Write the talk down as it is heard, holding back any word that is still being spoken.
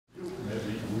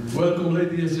Welcome,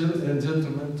 ladies and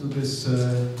gentlemen, to this,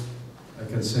 I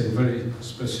can say, very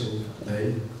special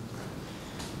day.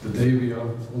 The day we are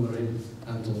honoring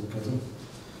Anton Kutter.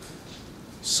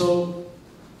 So,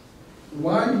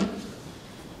 why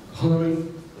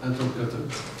honoring Anton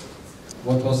Kutter?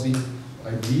 What was the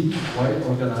idea? Why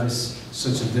organize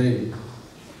such a day?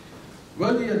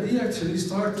 Well, the idea actually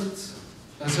started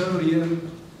as early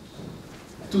in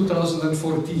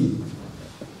 2014.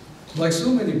 Like so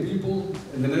many people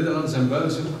in the Netherlands and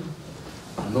Belgium,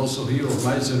 and also here of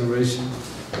my generation,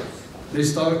 they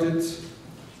started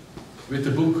with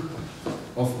the book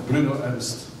of Bruno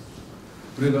Ernst.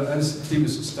 Bruno Ernst,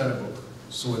 Timus Sterrenboek.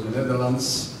 So in the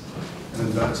Netherlands and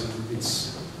in Belgium,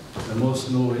 it's the most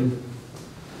known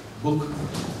book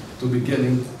to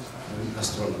beginning in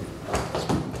astronomy.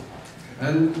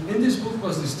 And in this book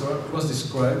was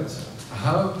described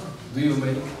how do you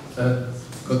make a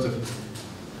Kutter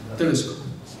telescope.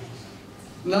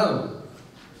 Now,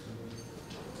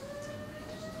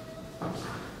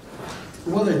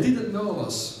 what I didn't know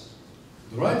was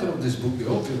the writer of this book, the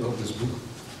author of this book,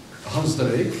 Hans de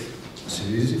Rijk,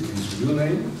 his real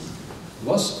name,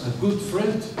 was a good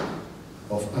friend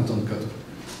of Anton Kutter.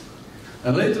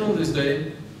 And later on this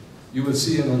day, you will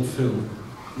see him on film.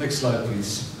 Next slide,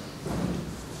 please.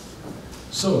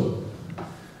 So,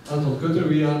 Anton Kutter,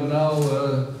 we are now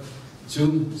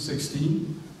June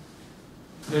 16.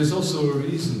 There's also a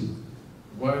reason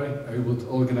why I would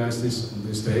organize this on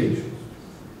this day.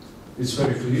 It's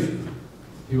very clear.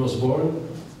 He was born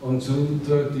on June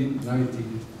 13,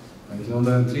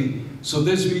 1903. So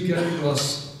this weekend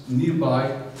was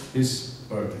nearby his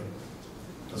birthday.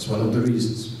 That's one of the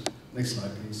reasons. Next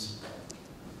slide, please.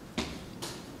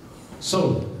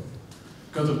 So,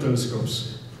 Kutter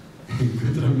telescopes.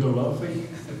 Kutter, you're laughing.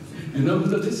 You know who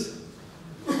that is?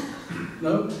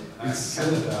 No? It's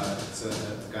Canada. It's a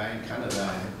guy in Canada.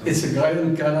 It's a guy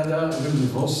in Canada, Wim de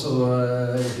Vos, so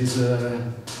he's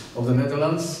of the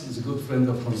Netherlands. He's a good friend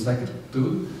of Hans Dekker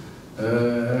too.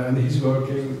 And he's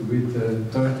working with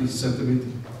 30 centimeter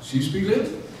Schievinck.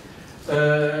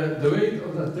 The weight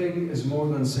of that thing is more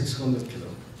than 600 kilo.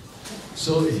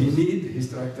 So he needs his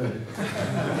tractor to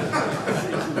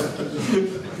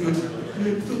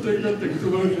take that thing to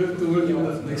work on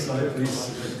that. Next slide,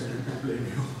 please.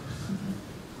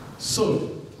 So,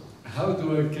 how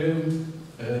do I came?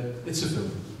 It's a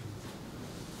film.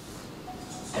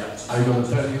 Yeah. I'm gonna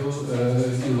tell you,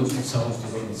 you look it sound, you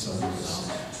look it sound.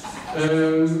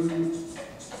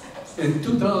 In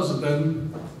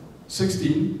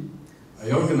 2016,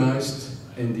 I organized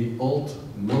in the old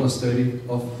monastery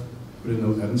of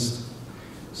Bruno Ernst.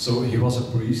 So he was a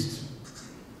priest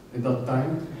in that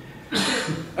time.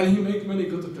 And he made many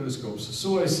Kutter telescopes.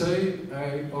 So I say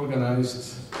I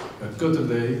organized a Kutter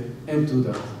day into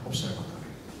that observatory.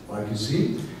 Like you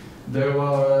see, there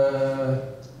were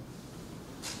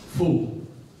full.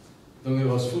 Then it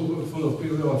was full of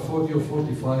people. There were 40 or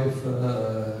 45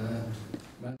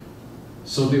 men.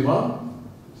 So the one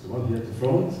here at the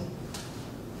front.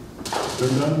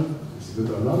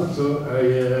 So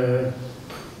I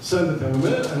sent it him a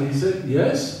mail, and he said,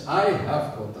 yes, I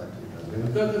have contact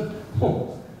with him.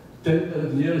 Oh, 10,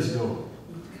 11 years ago.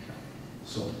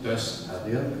 So, dus,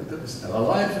 Kutter is still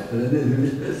alive.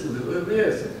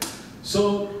 Yes.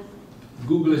 So,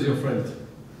 Google is your friend.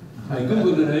 I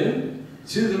Googled the name,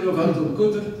 children of Anton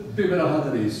Kutter,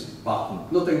 Biberach,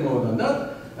 but nothing more than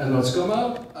that. And what's come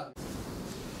out?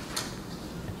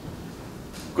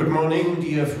 Good morning,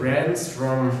 dear friends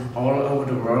from all over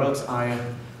the world. I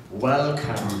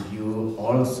welcome you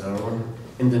also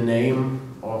in the name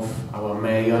of our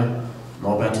mayor,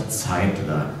 Norbert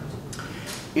Zeidler.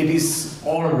 It is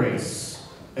always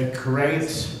a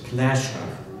great pleasure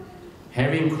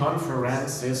having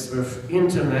conferences with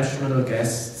international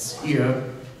guests here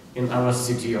in our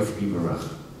city of Biberach.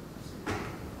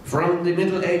 From the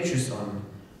Middle Ages on,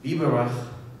 Biberach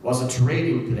was a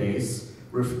trading place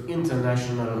with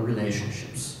international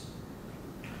relationships.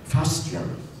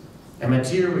 Fustian, a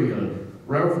material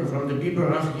woven from the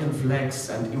Biberachian flax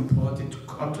and imported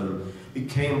cotton,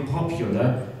 became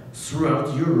popular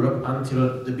throughout Europe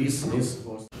until the business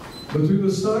was... But we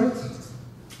will start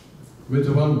with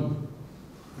the one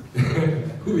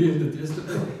who we ended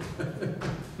yesterday.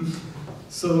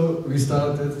 So we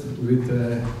started with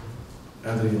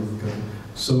Adrian.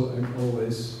 So I'm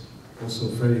always also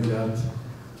very glad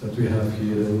that we have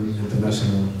here an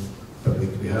international public.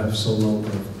 We have Solnout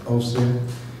of Austria,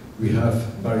 we have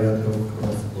Biberach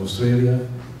of Australia,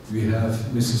 we have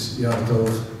Mrs. Jartov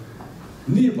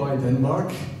nearby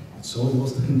Denmark. It's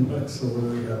almost Denmark, so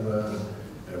we have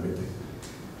everything.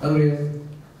 Adrian,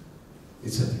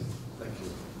 it's a thing. Thank you.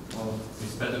 Or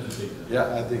it's better to take that?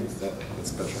 Yeah, I think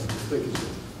that's better. Thank you.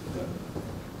 Yeah.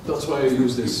 That's why I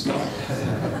use this.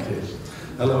 Okay.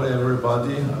 Hello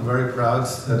everybody, I'm very proud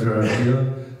that you are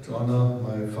here to honor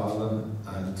my father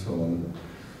Anton.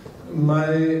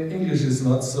 My English is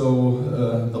not so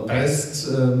the best.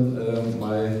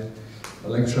 My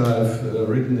lecture I've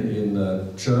written in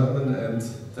German, and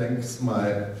thanks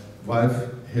my wife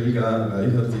Helga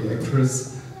Reichert, the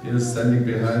actress, is standing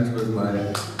behind with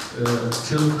my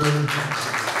children.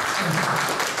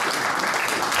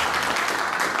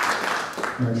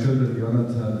 My children,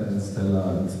 Jonathan and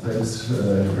Stella, and thanks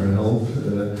her help.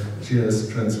 She has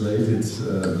translated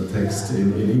the text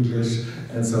in English,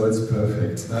 and so it's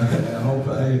perfect. I hope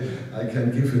I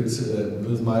can give it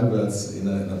with my words in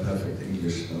a perfect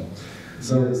English.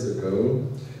 Some years ago,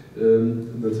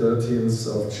 the 13th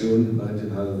of June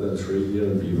 1903,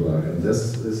 here in Biberach, and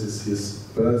this is his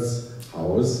birth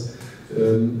house.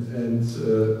 And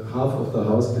half of the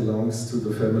house belongs to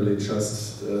the family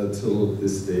just till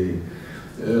this day.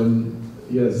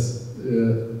 Yes,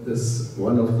 this is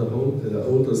one of the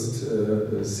oldest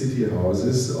city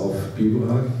houses of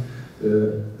Biberach,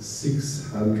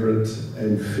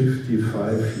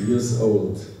 655 years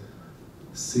old.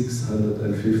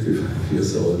 655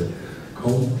 years old.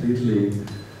 Completely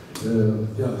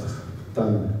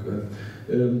done.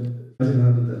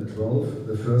 1912,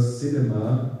 the first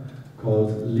cinema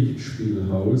called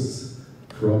Lichtspielhaus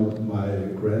from my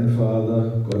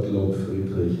grandfather Gottlob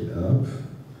Friedrich Erb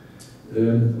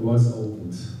was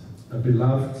opened. A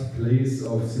beloved place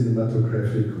of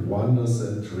cinematographic wonders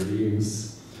and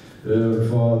dreams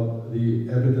for the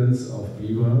inhabitants of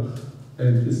Biberach,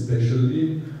 and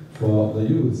especially for the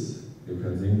youth, you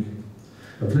can think.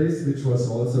 A place which was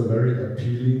also very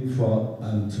appealing for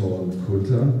Anton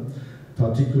Kutter,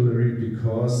 particularly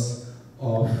because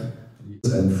of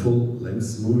the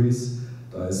full-length movies.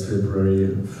 Dies February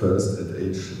 1st at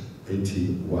age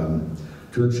 81.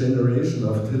 To a generation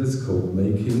of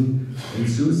telescope-making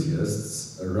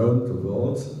enthusiasts around the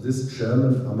world, this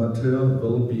German amateur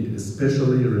will be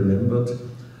especially remembered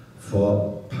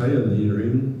for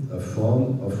pioneering a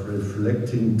form of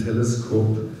reflecting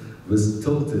telescope with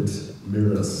tilted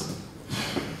mirrors.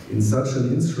 In such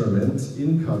an instrument,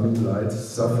 incoming light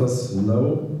suffers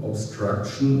no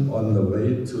obstruction on the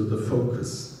way to the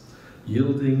focus,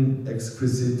 yielding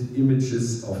exquisite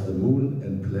images of the moon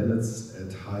and planets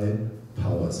at high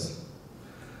powers.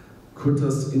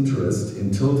 Kutter's interest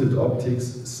in tilted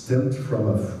optics stemmed from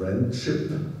a friendship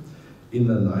in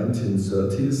the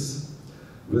 1930s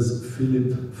with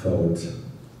Philipp Vogt,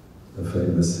 a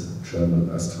famous German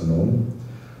astronomer,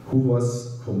 who was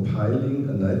compiling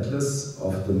an atlas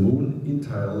of the moon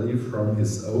entirely from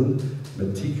his own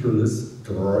meticulous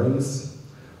drawings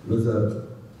with a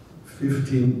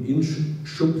 15-inch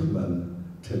Schuppmann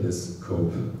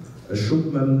telescope. A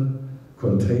Schuppmann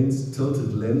contains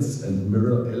tilted lens and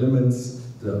mirror elements,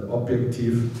 the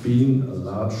objective being a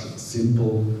large,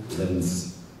 simple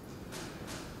lens.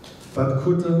 But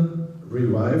Kutter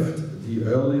revived the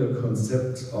earlier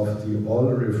concept of the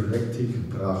all-reflecting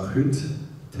Brachhütt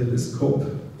telescope,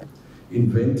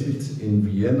 invented in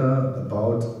Vienna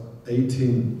about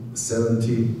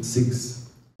 1876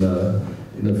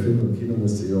 in a Film- und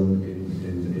Kinomuseum in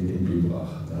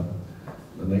Biberach.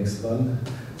 The next one,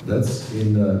 that's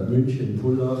in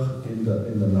München-Pullach in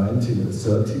the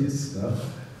 1930s,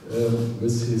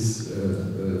 with his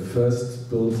first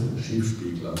built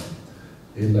Schievinck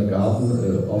in the garden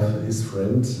of his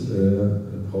friend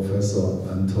Professor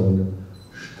Anton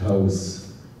Strauss.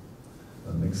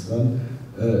 The next one,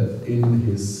 in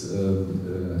his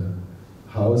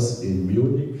house in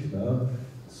Munich,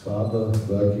 his father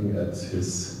working at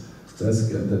his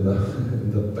desk, and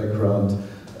in the background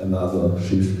another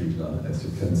Schievinck, as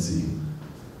you can see.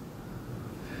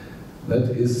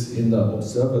 That is in the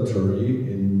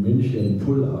observatory in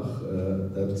München-Pullach,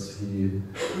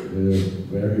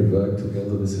 where he worked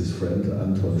together with his friend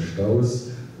Anton Strauss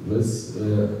with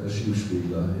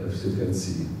Schievinck, as you can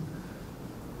see.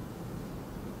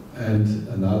 And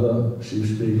another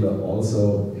Schievinck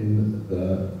also in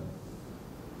the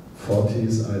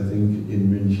 40s, I think, in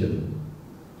München.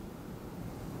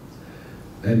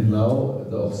 And now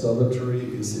the observatory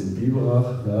is in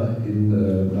Biberach. In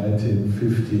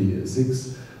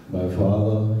 1956, my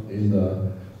father in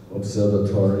the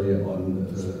observatory on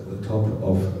the top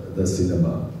of the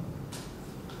cinema.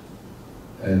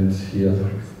 And here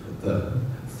the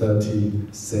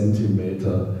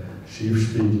 30-centimeter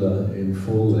Schievinck in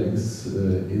full length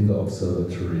in the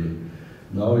observatory.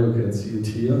 Now you can see it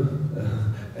here,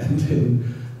 and in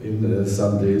in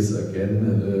some days again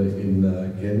in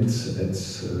Ghent at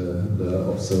the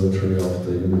observatory of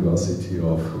the University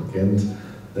of Ghent.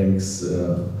 Thanks,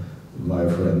 my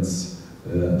friends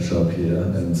Jean-Pierre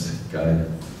and Guy.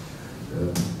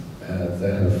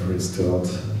 They have restored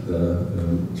the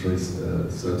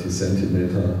 30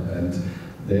 centimeter, and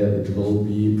there it will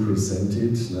be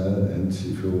presented. And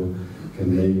if you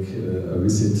can make a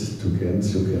visit to Ghent,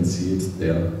 you can see it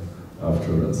there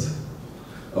afterwards.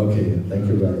 Okay, thank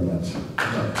you very much.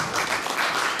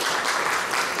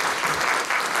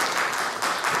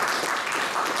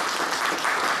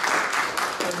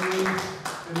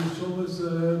 Can you show us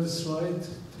the slide,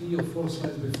 3 or 4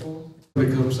 slides before?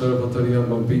 Big Observatory on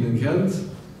Montpellier in Ghent,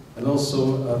 and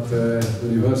also at the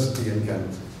University in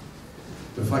Ghent.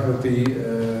 The faculty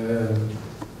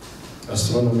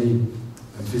astronomy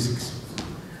and physics.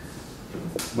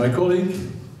 My colleague,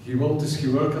 he worked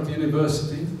at the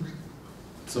university,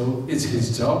 so it's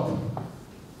his job.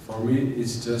 For me,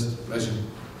 it's just a pleasure.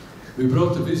 We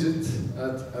brought a visit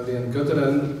at Alien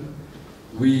Kutterdays.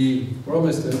 We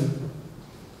promised him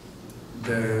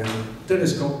the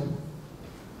telescope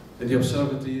and the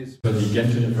observatories. At the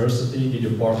Ghent University, the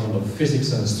Department of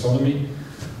Physics and Astronomy.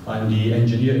 I'm the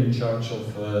engineer in charge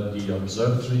of the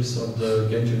observatories of the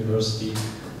Ghent University,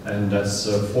 and that's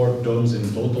 4 domes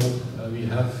in total we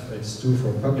have. It's 2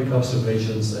 for public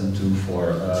observations and 2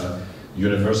 for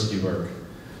university work.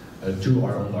 2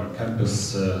 are on our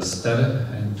campus Sterre,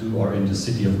 and 2 are in the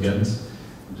city of Ghent.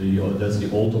 That's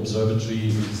the old observatory.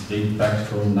 It dates back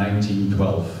from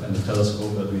 1912, and the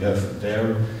telescope that we have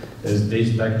there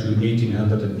dates back to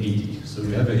 1880. So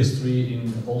we have a history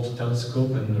in old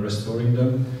telescope and restoring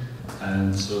them.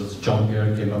 And so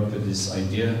Jean-Pierre came up with this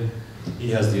idea.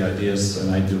 He has the ideas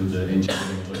and I do the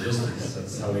engineering logistics.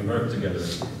 That's how we work together.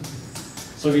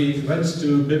 So we went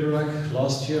to Biberach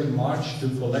last year, March, to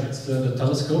collect the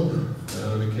telescope.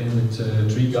 We came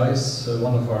with 3 guys.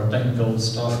 One of our technical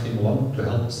staff came along to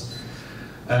help us.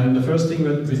 And the first thing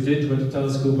that we did with the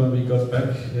telescope when we got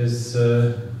back is,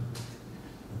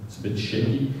 it's a bit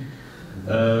shaky.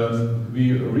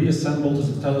 We reassembled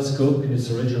the telescope in its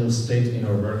original state in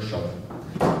our workshop.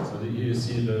 So here you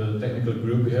see the technical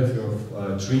group we have. We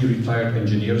have 3 retired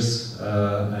engineers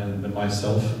and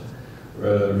myself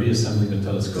reassembling the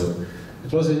telescope.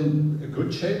 It was in a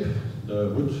good shape. The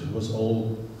wood was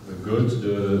all good.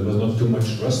 There was not too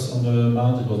much rust on the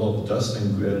mount. It was all dust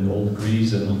and old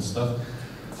grease and all stuff.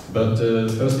 But the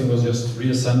first thing was just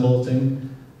reassemble thing,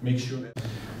 make sure.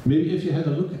 Maybe if you had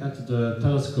a look at the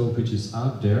telescope which is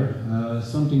out there,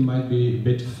 something might be a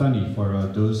bit funny for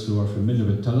those who are familiar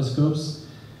with telescopes,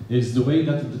 is the way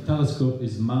that the telescope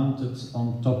is mounted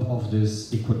on top of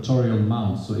this equatorial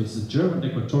mount. So it's a German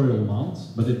equatorial mount,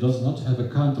 but it does not have a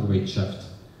counterweight shaft.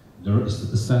 There is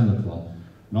the standard one.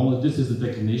 Normally this is the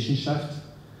declination shaft,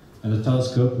 and the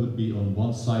telescope would be on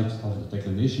one side of the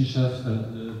declination shaft,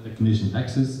 declination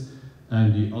axis,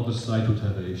 and the other side would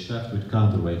have a shaft with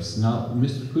counterweights. Now,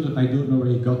 Mr. Kutter, I don't know where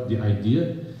he got the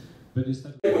idea, but is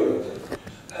that...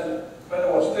 And when I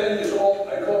was 10 years old,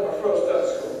 I got my first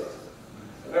telescope.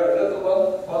 A very little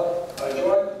one, but I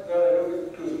joined, very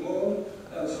looking to the moon,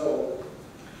 and so.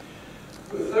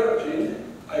 With 13,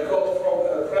 I got from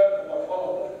a friend of my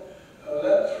father a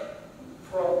letter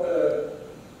from a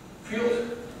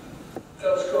field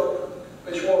telescope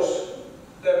which was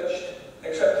damaged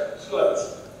except the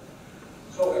lens.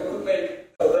 So I could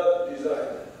make that design.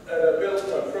 And I built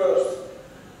my first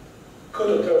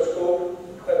Kutter telescope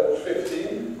when I was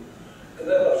 15, and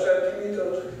then a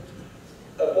centimeter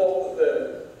above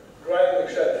the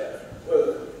grinding set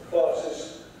with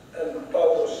glasses and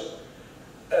powders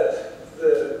at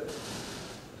the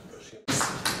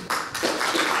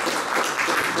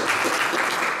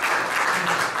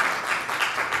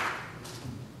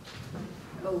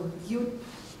Oh, you,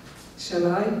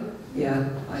 shall I? Yeah,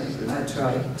 I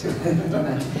try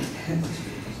to.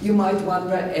 You might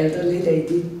wonder, elderly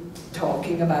lady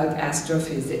talking about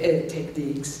astrophysics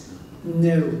techniques.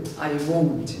 No, I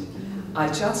won't. I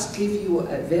just give you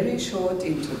a very short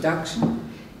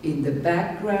introduction in the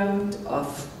background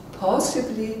of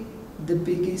possibly the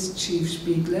biggest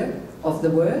Schievinck of the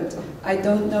world. I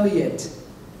don't know yet.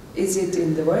 Is it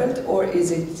in the world or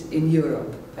is it in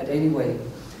Europe? But anyway,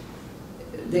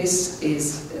 this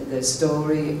is the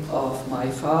story of my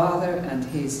father and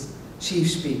his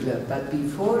Schievinck. But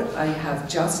before, I have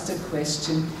just a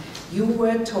question. You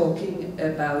were talking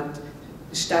about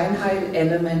Steinheil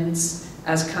elements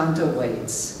as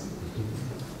counterweights.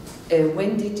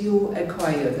 When did you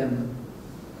acquire them?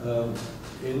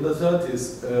 In the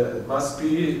 30s, it must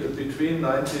be between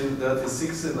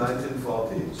 1936 and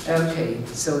 1940. Okay,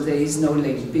 so there is no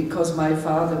link, because my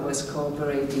father was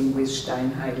cooperating with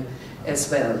Steinheil as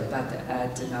well, but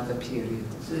at another period.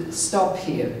 Stop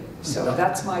here. So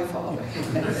that's my father.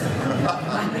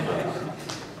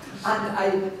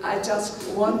 And I just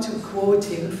want to quote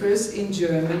him first in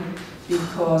German,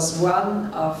 because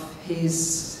one of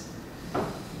his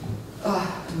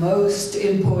most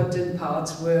important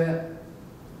parts were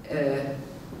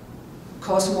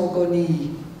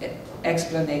cosmogony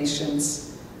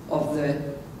explanations of the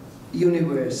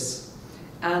universe.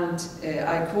 And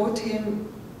I quote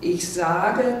him: Ich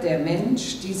sage, der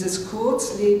Mensch, dieses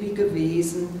kurzlebige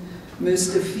Wesen,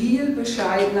 müsste viel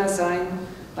bescheidener sein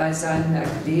bei seinen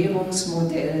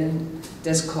Erklärungsmodellen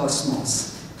des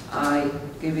Kosmos. I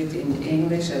give it in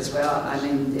English as well. I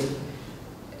mean,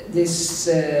 this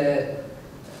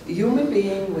human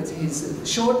being with his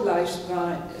short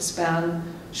lifespan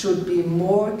should be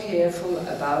more careful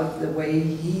about the way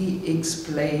he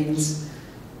explains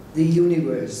the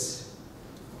universe.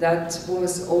 That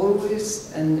was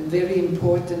always a very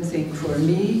important thing for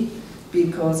me,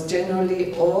 because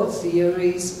generally all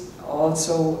theories,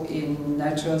 also in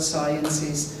natural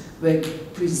sciences, were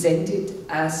presented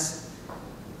as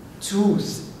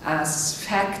truth, as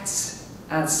facts,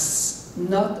 as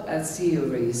not as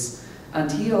theories. And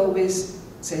he always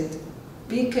said,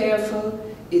 be careful,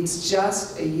 it's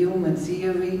just a human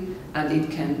theory and it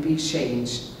can be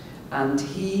changed. And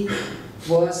he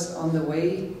was on the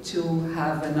way to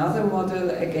have another model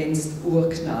against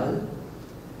Urknall,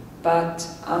 but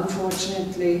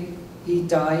unfortunately he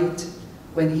died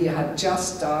when he had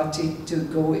just started to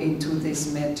go into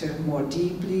this matter more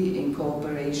deeply in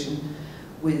cooperation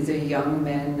with a young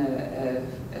man,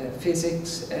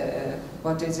 physics,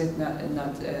 what is it,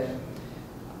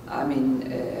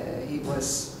 he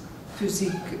was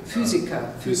physicist,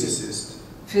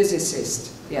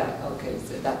 yeah, okay,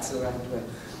 so that's the right word.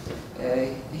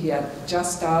 He had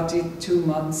just started 2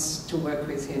 months to work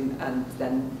with him, and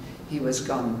then he was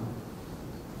gone.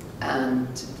 And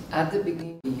at the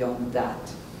beginning, beyond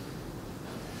that.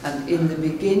 And in the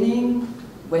beginning,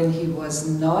 when he was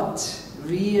not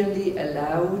really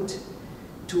allowed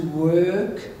to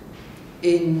work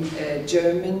in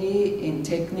Germany in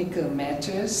technical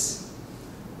matters,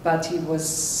 but he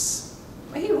was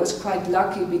quite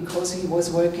lucky, because he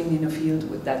was working in a field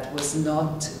that was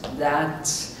not that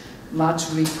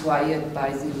much required by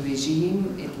the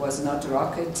regime. It was not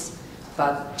rockets,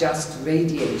 but just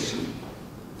radiation.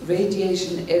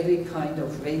 Radiation, every kind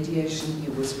of radiation he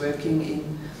was working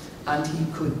in, and he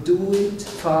could do it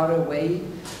far away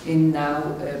in now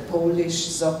Polish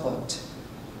Sopot.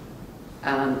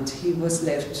 And he was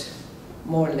left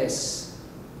more or less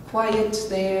quiet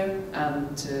there,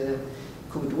 and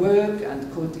could work,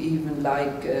 and could even,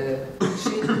 like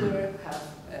Schindler, have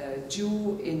a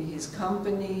Jew in his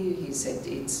company. He said,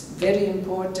 it's very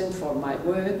important for my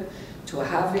work to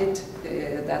have it.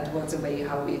 That was the way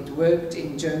how it worked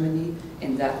in Germany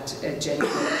in that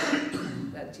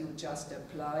generation, that you just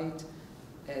applied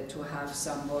to have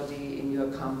somebody in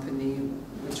your company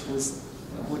which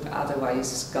would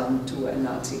otherwise gone to a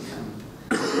Nazi camp.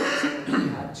 So he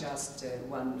had just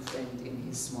one friend in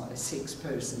his small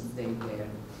 6-person thing there.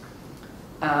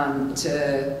 And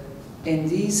in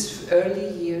these early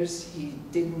years, he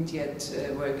didn't yet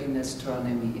work in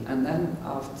astronomy. And then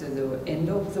after the end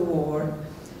of the war,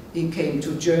 he came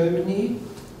to Germany,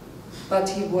 but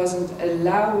he wasn't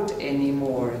allowed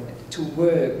anymore to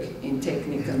work in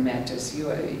technical matters. You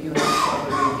know,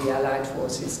 probably the Allied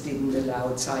forces didn't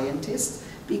allow scientists,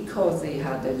 because they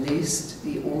had a list,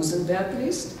 the Osenberg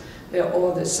list, where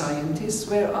all the scientists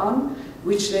were on,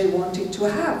 which they wanted to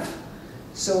have.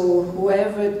 So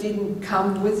whoever didn't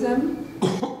come with them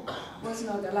was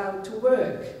not allowed to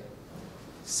work.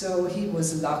 So he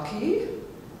was lucky,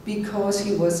 because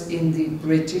he was in the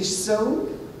British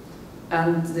zone,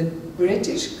 and the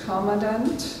British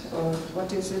commandant, or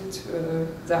what is it,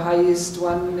 the highest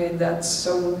one in that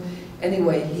zone,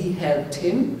 anyway, he helped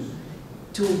him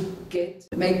to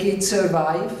make it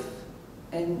survive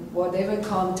in whatever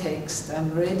context.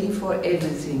 I'm ready for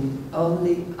everything.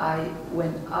 Only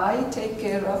when I take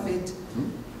care of it,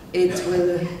 it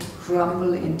will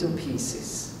crumble into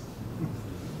pieces.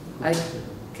 I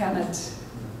cannot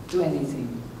do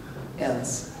anything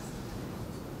else.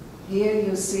 Here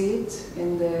you see it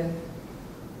in the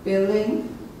building,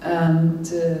 and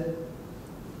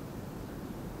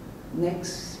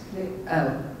next,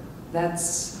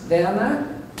 that's Werner.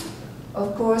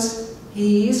 Of course,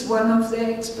 he is one of the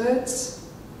experts,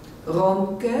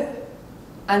 Romke,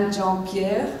 and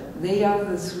Jean-Pierre. They are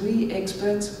the three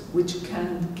experts which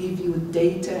can give you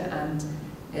data and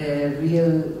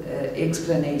real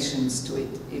explanations to it,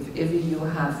 if ever you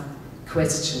have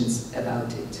questions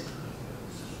about it.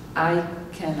 I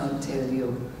cannot tell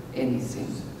you anything.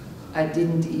 I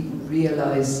didn't even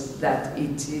realize that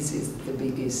it is the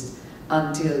biggest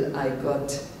until I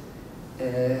got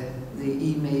the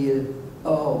email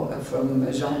from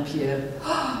Jean-Pierre.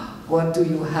 What do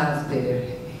you have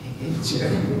there in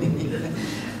Germany?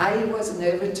 I was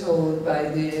never told by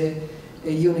the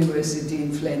university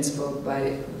in Flensburg,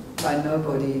 by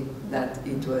nobody, that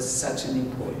it was such an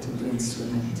important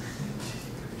instrument.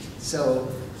 So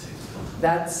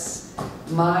that's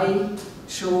my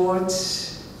short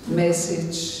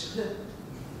message,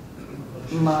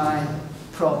 my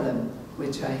problem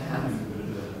which I have.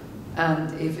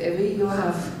 And if ever you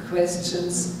have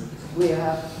questions, we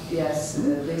have, yes,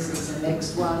 this is the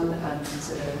next one,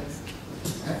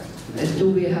 and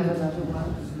do we have another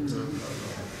one?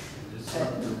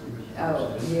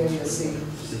 Oh, here you see.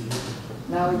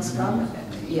 Now it's come?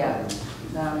 Yeah,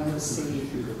 now you see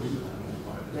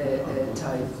the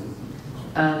type.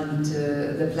 And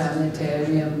the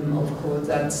planetarium, of course,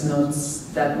 that's not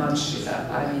that much,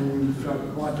 I mean,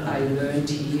 from what I learned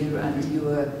here, and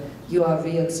you are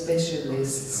real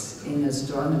specialists in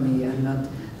astronomy, and not,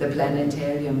 the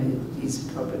planetarium is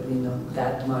probably not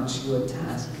that much your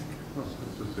task.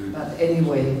 But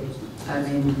anyway, I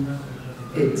mean,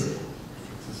 it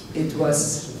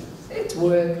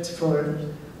worked for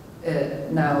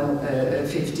now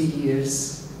 50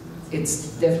 years.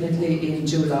 It's definitely in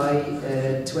July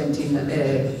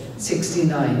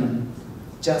 69,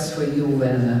 just for you,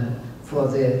 Werner, for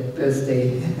the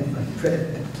birthday.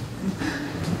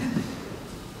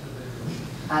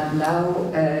 And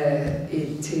now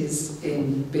it is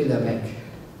in Biberach,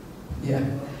 yeah,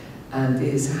 and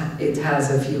it has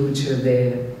a future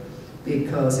there,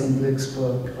 because in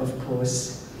Glücksburg, of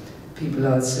course, people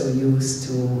are so used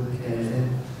to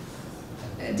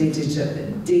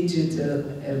digital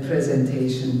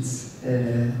presentations,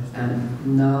 and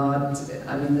not,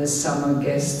 I mean, the summer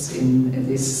guests in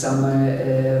this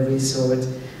summer resort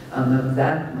are not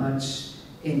that much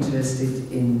interested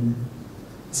in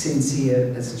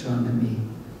sincere astronomy.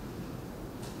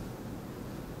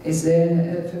 Is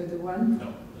there a further one?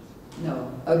 No.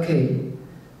 No, okay.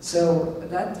 So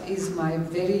that is my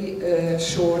very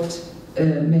short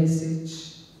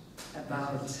message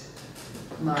about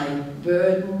my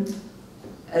burden,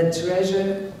 a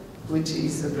treasure which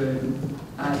is a burden.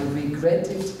 I regret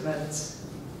it, but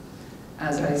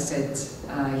as I said,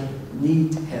 I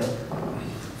need help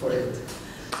for it.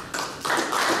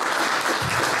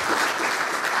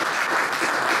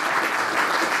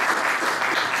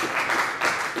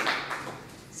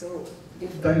 So,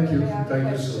 Thank you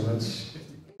so much.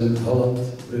 In Holland,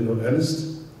 Bruno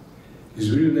Ernst.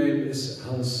 His real name is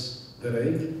Hans de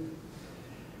Rijk.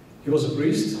 He was a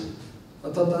priest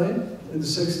at that time, in the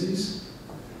 60s.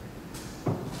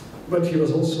 But he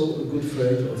was also a good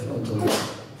friend of Anton.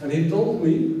 And he told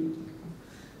me,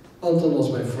 Anton was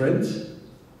my friend,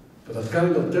 but that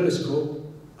kind of telescope,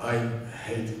 I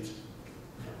hated.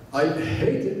 I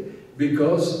hated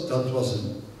because that was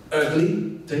an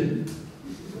ugly thing.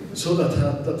 So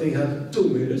that thing had 2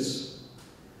 mirrors.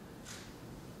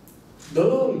 The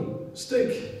long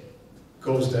stick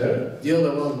goes there, the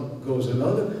other one goes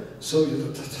another, so you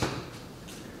do that.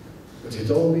 But he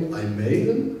told me I made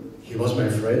him, he was my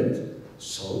friend,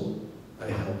 so I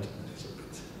helped him a little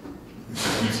bit.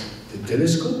 And the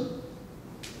telescope,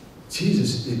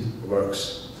 Jesus, it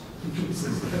works.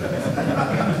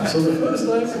 So the first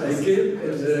time I came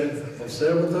in the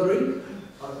observatory,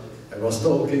 I was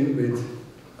talking with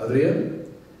Adrian,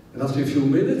 and after a few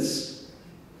minutes,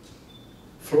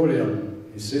 Florian,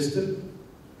 his sister,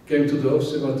 came to the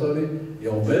observatory.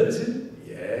 You're Belgian?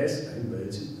 Yes, I'm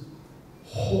Belgian.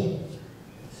 Oh,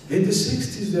 in the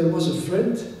 60s there was a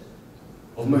friend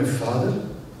of my father,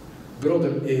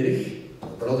 Brother Erich.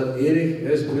 Brother Erich,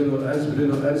 yes, Bruno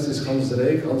Ernst is Hans de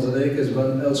Rijk. Hans de Rijk is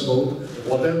one else called,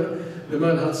 whatever. The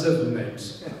man had 7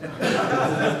 names.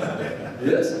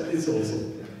 Yes,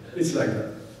 it's like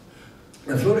that.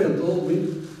 And Florian told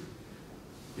me,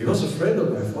 he was a friend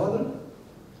of my father,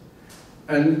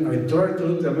 and I tried to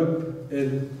look them up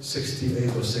in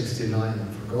 68 or 69,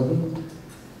 I've forgotten.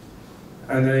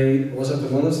 And I was at the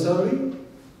monastery,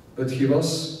 but he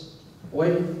was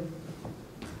away.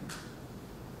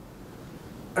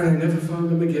 And I never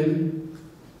found him again.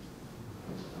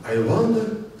 I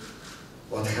wonder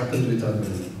what happened with that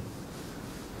man.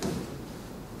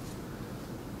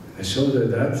 I showed her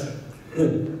that.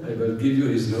 I will give you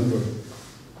his number.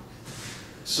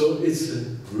 So it's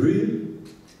real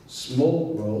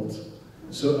small world.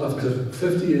 So after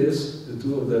 50 years, the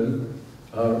two of them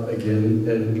are again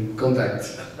in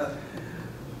contact.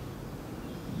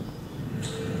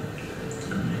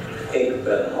 Ik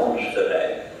ben Hans de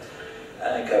Rijk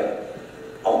en ik heb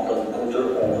Anton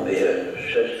Kutter ongeveer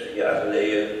 60 jaar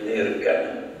geleden leren kennen.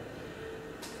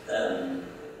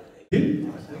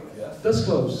 That's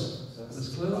close.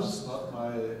 That's close. That's not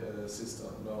my sister,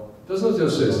 no. That's not your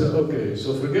sister. Okay,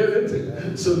 so forget it.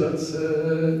 So that's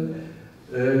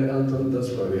Anton. That's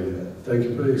Fabian. Thank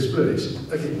you for the explanation.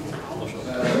 Okay.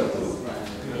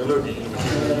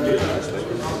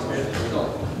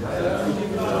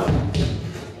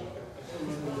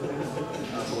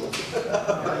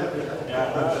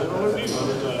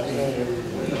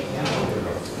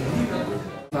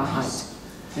 Wahrheit.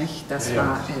 Nicht? Das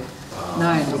war,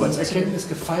 nein. So als Erkenntnis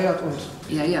gefeiert und...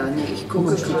 Ja, ja, nee, ich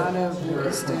gucke gerade, wo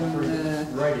ist denn,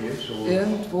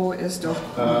 irgendwo ist doch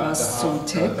was zum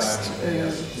Text.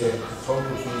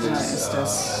 Da ist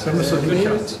das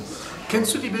Bild.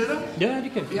 Kennst du die Bilder? Ja, die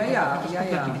kenn ich. Ja, ja, ja,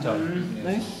 ja.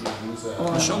 Nicht?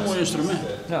 Dat is zo'n mooi instrument.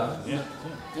 Ja.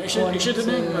 Ik zit er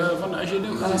niet van als je nu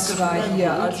Das war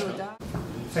hier, also da.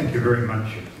 Thank you very much.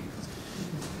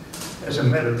 As a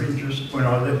matter of interest, when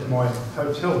I left my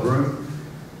hotel room,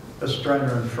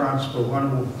 Australia and France were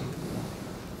wonderful.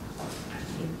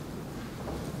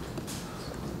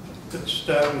 Let's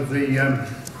start with the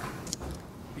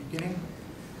beginning.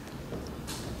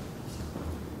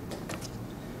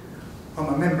 I'm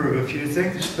a member of a few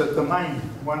things, but the main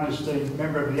one is the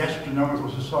member of the Astronomical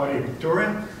Society of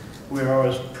Victoria, where I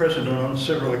was president on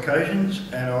several occasions,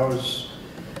 and I was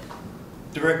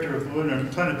director of the Lunar and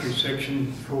Planetary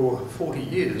Section for 40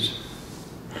 years.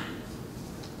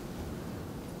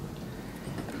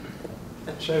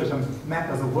 That shows a map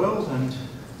of the world, and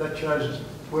that shows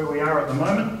where we are at the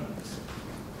moment.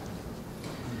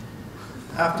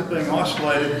 After being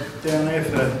isolated down there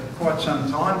for quite some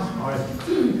time, I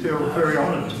feel very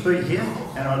honoured to be here,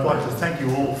 and I'd like to thank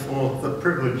you all for the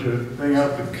privilege of being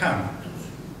able to come.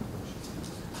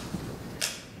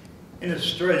 In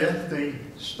Australia, the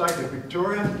state of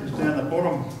Victoria is down the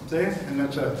bottom there, and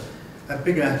that's a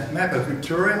bigger map of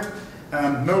Victoria.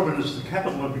 Melbourne is the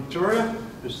capital of Victoria,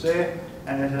 it's there,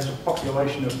 and it has a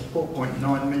population of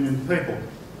 4.9 million people.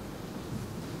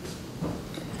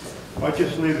 I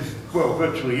just live, well,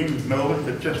 virtually in Melbourne,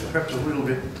 but just perhaps a little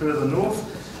bit further north.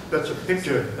 That's a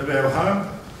picture of our home.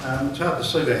 It's hard to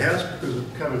see the house because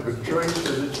it's covered with trees,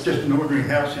 but it's just an ordinary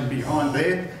house in behind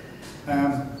there.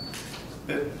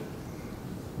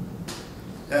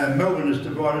 Melbourne is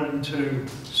divided into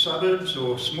suburbs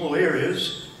or small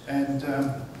areas, and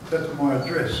that's my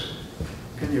address.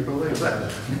 Can you believe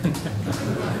that?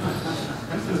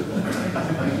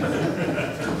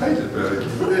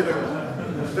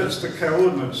 That's the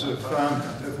coordinates of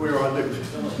where I live.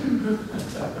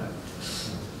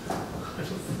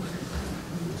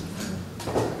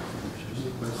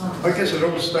 I guess it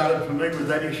all started for me with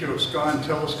that issue of Sky and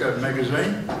Telescope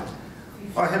magazine.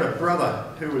 I had a brother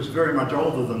who was very much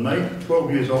older than me,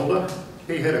 12 years older.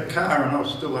 He had a car and I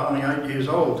was still only 8 years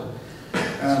old.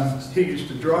 He used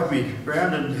to drive me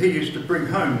around and he used to bring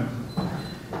home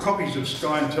copies of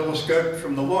Sky and Telescope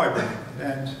from the library,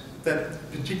 and that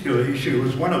particular issue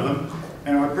was one of them,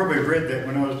 and I probably read that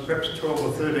when I was perhaps 12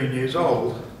 or 13 years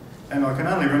old, and I can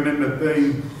only remember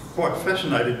being quite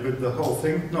fascinated with the whole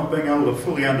thing, not being able to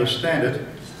fully understand it,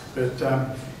 but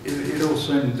it all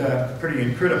seemed pretty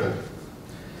incredible.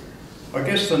 I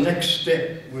guess the next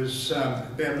step was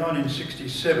about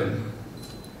 1967,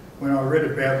 when I read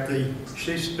about the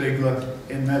Schievinck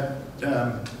in that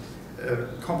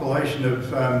compilation of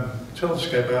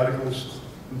telescope articles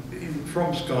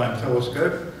from Sky and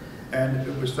Telescope, and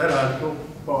it was that article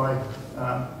by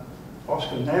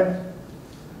Oscar Nab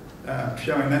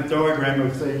showing that diagram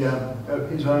of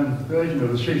his own version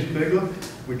of the Schievinck,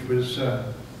 which was I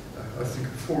think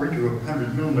a 4 into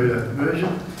 100mm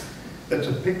version. That's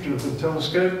a picture of the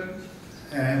telescope,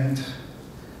 and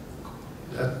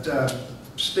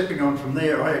stepping on from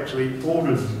there, I actually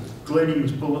ordered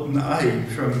Gleaning's Bulletin A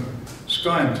from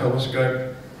Sky and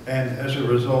Telescope, and as a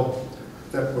result,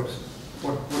 that was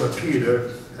what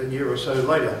appeared a year or so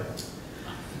later.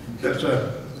 That's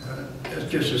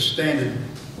just a standard,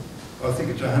 I think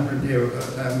it's 100,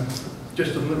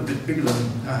 just a little bit bigger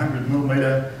than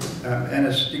 100mm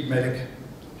anastigmatic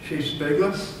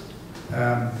Schievinck.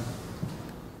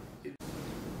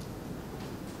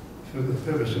 For the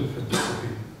purpose of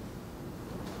photography.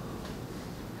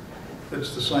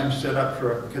 That's the same setup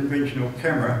for a conventional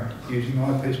camera using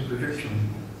eyepiece projection.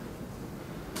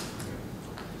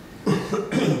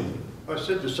 I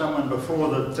said to someone before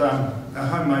that a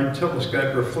homemade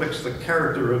telescope reflects the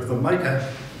character of the maker.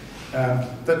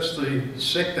 That's the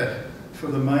sector for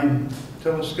the main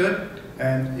telescope,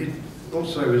 and it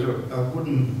also is a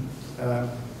wooden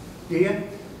gear,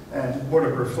 and what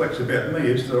it reflects about me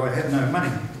is that I had no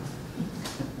money.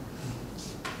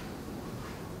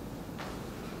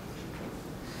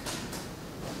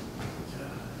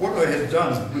 What I had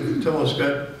done with the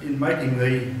telescope in making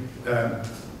the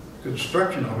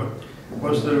construction of it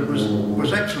was that it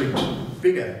was actually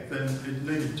bigger than it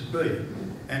needed to be,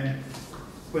 and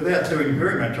without doing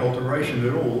very much alteration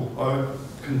at all, I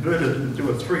converted it into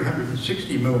a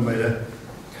 360mm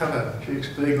cutter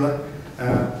Schievinck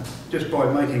just by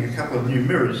making a couple of new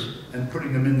mirrors and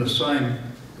putting them in the same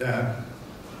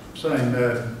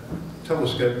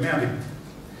telescope mounting.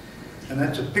 And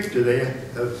that's a picture there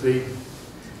of the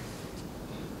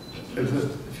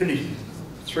finished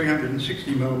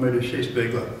 360mm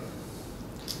Schievinck.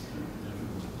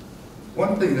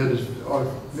 One thing that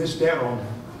I've missed out on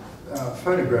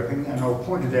photographing, and I'll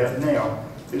point it out now,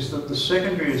 is that the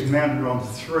secondary is mounted on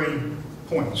 3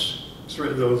 points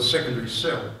through the secondary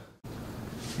cell.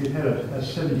 It had a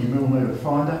 70mm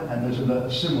finder, and there's a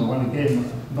similar one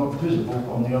again, not visible,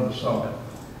 on the other side.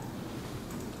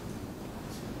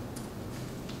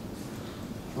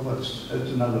 Well, that's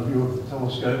another view of the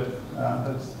telescope.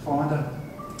 That's the finder.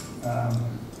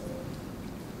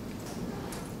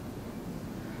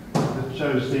 It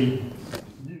shows the,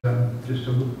 just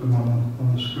to look at them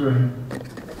on the screen.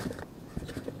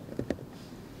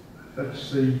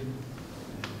 That's the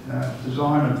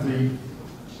design of the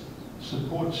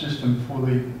support system for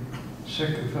the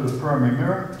primary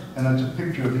mirror, and that's a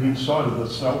picture of the inside of the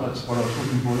cell. That's what I was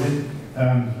looking for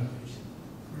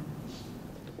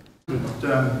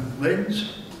then.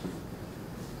 Lens,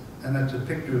 and that's a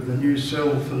picture of the new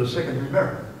cell for the secondary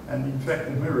mirror. And in fact,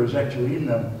 the mirror is actually in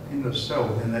the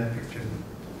cell in that picture.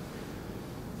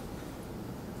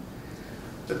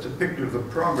 That's a picture of the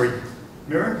primary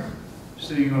mirror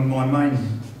sitting on my main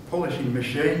polishing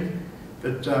machine.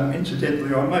 But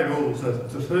incidentally, I made all of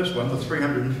the first one, the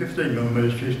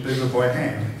 315mm Schievinck, by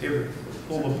hand.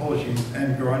 All the polishing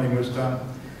and grinding was done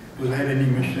without any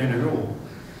machine at all.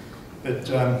 But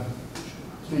the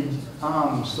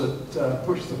arms that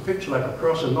push the pitch lap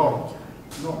across are not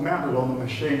mounted on the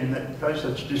machine in that case.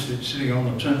 That's just it sitting on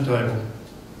the turntable.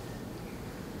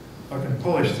 I can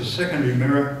polish the secondary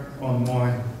mirror on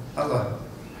my other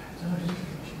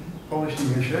polishing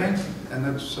machine, and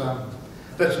that's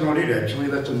not it actually.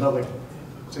 That's another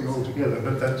thing altogether.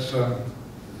 But that's the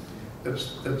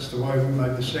way we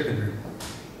made the secondary.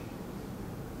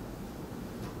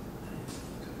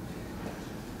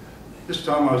 This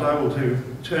time I was able to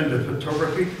turn to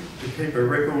photography to keep a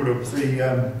record of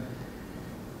the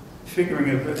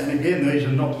figuring of it. And again, these are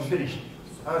not finished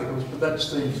articles, but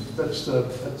that's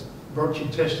Romke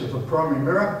test of the primary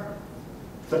mirror.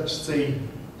 That's the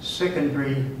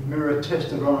secondary mirror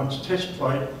tested on its test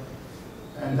plate,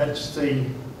 and that's the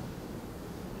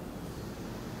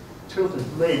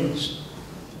tilted lens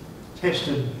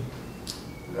tested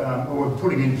or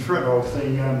putting in front of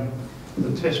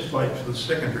the test plate for the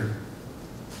secondary.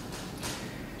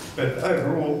 But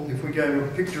overall, if we go to a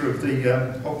picture of the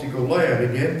optical layout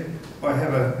again, I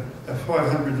have a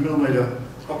 500mm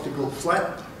optical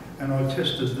flat, and I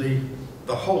tested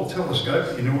the whole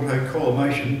telescope in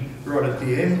auto-collimation right at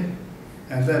the end,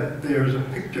 and that there is a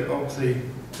picture of the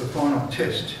final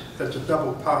test. That's a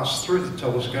double pass through the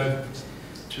telescope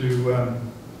to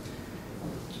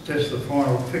test the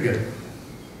final figure.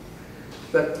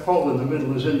 That hole in the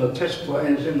middle is in the test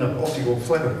plane, is in the optical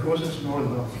flat, of course. It's not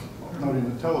in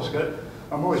the telescope.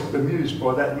 I'm always bemused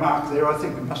by that mark there. I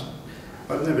think it must,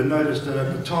 I've never noticed it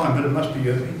at the time, but it must be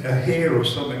a hair or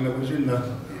something that was in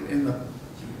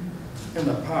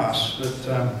the pass that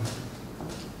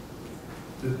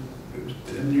it was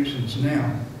a nuisance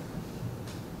now.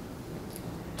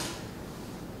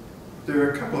 There are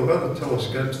a couple of other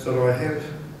telescopes that I have.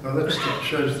 Well, that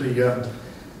shows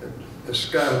a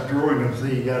scale drawing of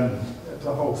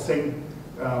the whole thing,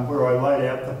 where I laid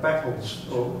out the baffles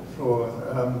for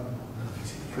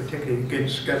protecting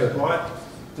against scattered light.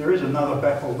 There is another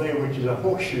baffle there, which is a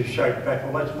horseshoe-shaped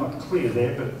baffle. That's not clear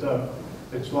there, but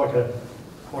it's like a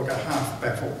half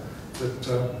baffle that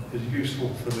is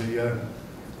useful for the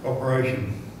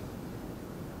operation.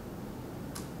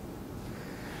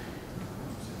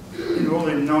 In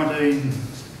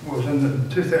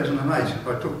 2008,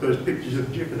 I took those pictures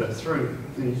of Jupiter through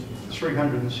the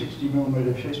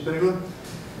 360mm Schievinck.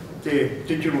 They're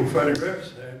digital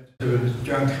photographs, and it was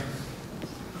junk.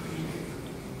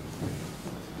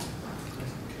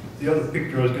 the other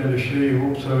picture I was going to show you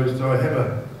also is that I have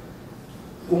a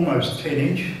almost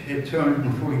 10-inch at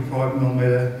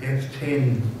 245mm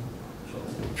f10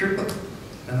 triplet,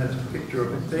 and that's a picture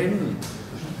of it there.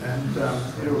 And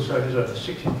it also has a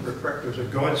 6-inch refractor as a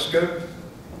guide scope.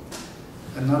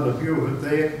 Another view of it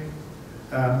there.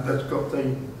 That's got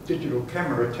the digital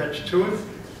camera attached to it.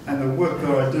 And the work that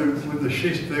I do with the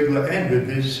Schievinck and with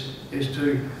this is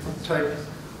to take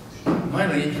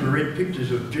mainly infrared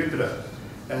pictures of Jupiter.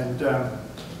 And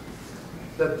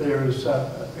that there is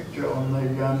a picture on the,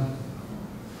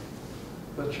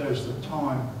 that shows the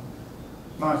time,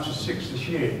 March the 6th this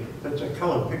year. That's a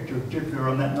coloured picture of Jupiter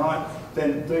on that night.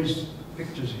 Then these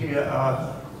pictures here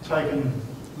are taken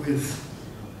with...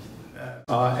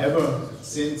 Ever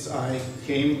since I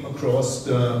came across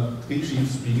the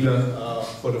Schievinck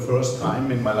for the first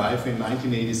time in my life in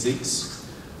 1986,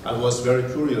 I was very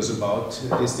curious about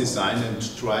this design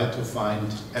and tried to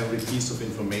find every piece of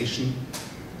information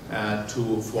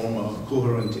to form a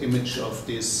coherent image of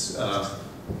this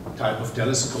type of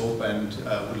telescope, and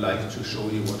I would like to show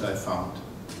you what I found.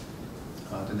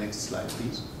 The next slide,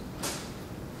 please.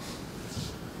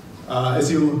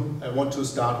 I want to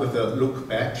start with a look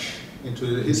back into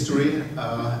the history.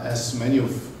 As many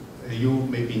of you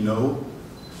maybe know,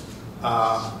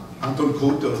 Anton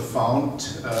Kutter found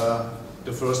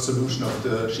the first solution of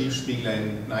the Schievinck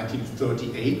in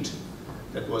 1938.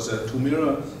 That was a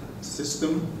two-mirror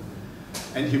system,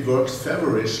 and he worked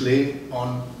feverishly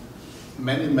on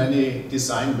many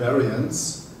design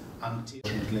variants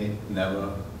until it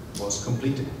never was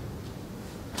completed.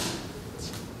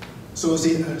 So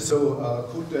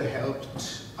Kutter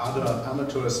helped other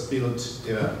amateurs build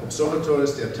their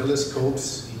observatories, their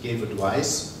telescopes. He gave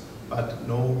advice, but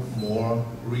no more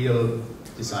real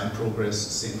design progress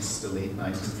since the late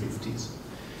 1950s.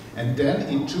 And then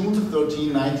in June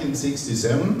 13,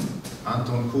 1967,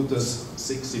 Anton Kutter's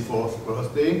 64th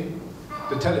birthday,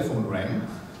 the telephone rang,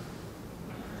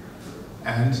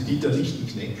 and Dieter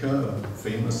Lichtenegger, a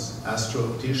famous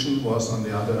astrooptician, was on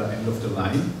the other end of the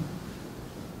line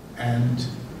and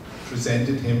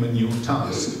presented him a new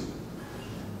task.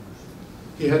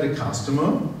 He had a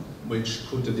customer, which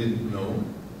Kutter didn't know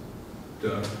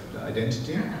the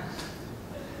identity,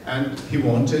 and he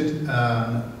wanted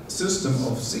a system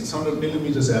of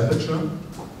 600mm aperture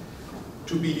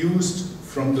to be used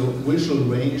from the visual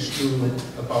range to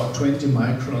about 20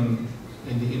 micron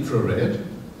in the infrared.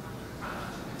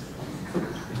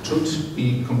 It should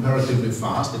be comparatively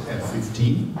fast at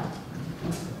f15,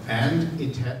 and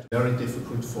it had a very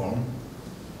difficult form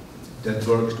that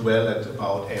worked well at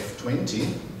about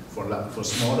f20 for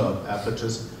smaller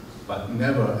apertures, but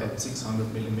never at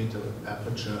 600mm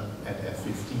aperture at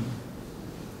f15.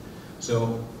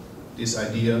 So this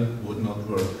idea would not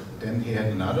work. Then he had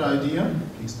another idea.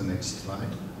 Please, the next slide.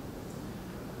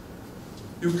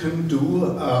 You can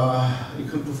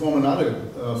perform another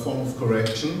form of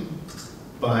correction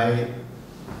by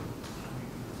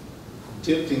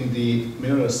tilting the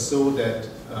mirrors so that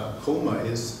coma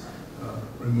is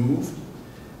removed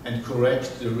and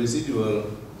correct the residual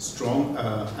strong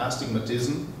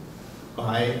astigmatism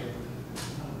by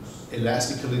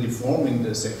elastically deforming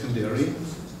the secondary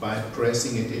by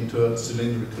pressing it into a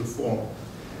cylindrical form.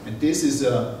 And this is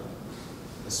a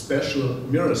special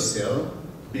mirror cell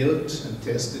built and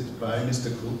tested by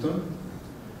Mr. Kutter,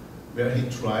 where he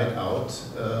tried out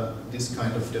this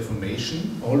kind of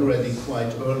deformation already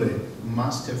quite early,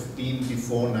 must have been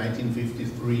before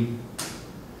 1953.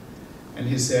 And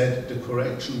he said the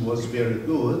correction was very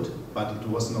good, but it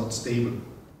was not stable.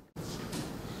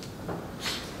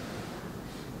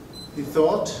 He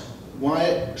thought,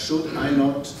 why should I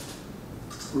not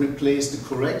replace the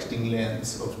correcting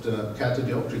lens of the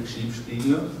catadioptric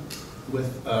Schievinck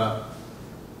with a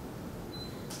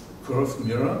curved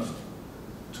mirror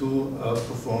to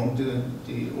perform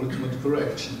the ultimate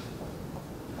correction?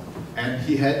 And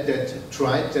he had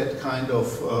tried that kind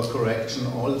of correction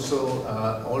also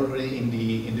already in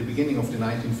the beginning of the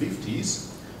 1950s,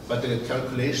 but the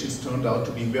calculations turned out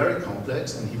to be very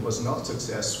complex, and he was not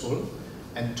successful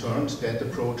and turned that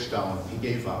approach down. He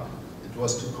gave up. It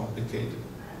was too complicated.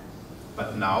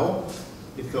 But now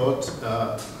he thought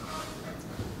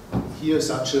here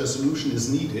such a solution is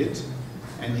needed,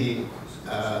 and he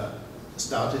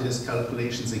started his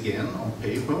calculations again on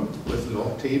paper with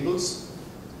log tables.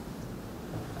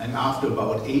 And after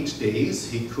about 8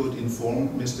 days, he could inform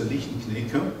Mr.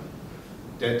 Lichtenegger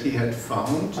that he had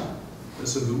found a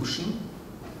solution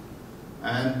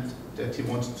and that he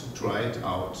wanted to try it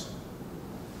out.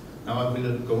 Now I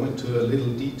will go into a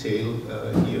little detail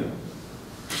here.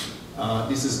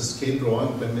 This is a scale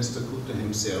drawing by Mr. Kutter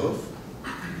himself,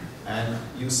 And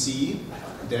you see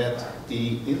that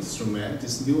the instrument,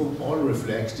 this new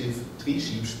all-reflective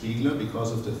Trieschiebspiegler,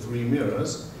 because of the 3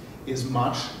 mirrors, is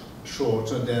much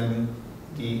shorter than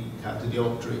the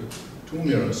catadioptric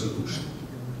 2-mirror solution.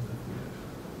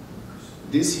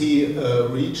 This he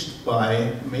reached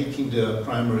by making the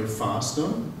primary faster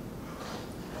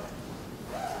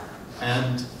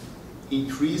and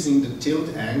increasing the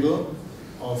tilt angle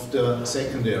of the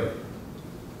secondary.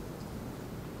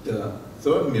 The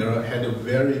 3rd mirror had a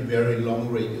very, very long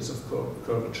radius of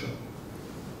curvature.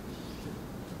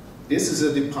 This is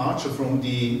a departure from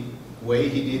the way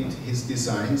he did his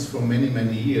designs for many,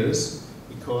 many years,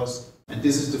 because, and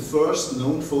this is the first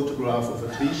known photograph of a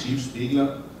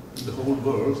Trieschiebspiegler in the whole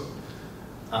world,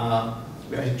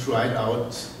 where he tried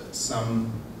out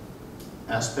some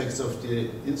aspects of the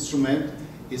instrument.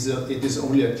 It is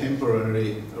only a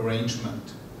temporary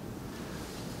arrangement.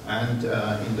 And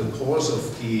in the course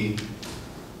of the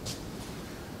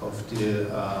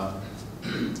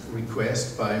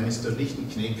request by Mr.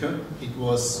 Lichtenknecker, it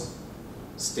was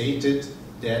stated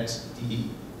that the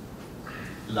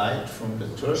light from the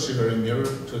tertiary mirror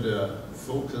to the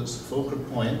focal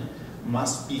point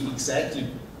must be exactly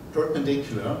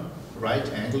perpendicular, right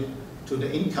angle, to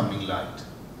the incoming light.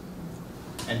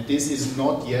 And this is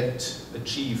not yet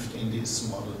achieved in this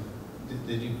model.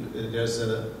 There's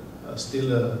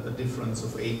still a difference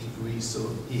of 8 degrees, so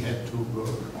he had to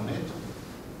work on it.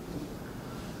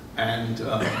 And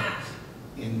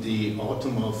in the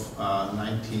autumn of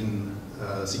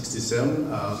 1967,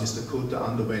 Mr. Kutter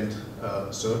underwent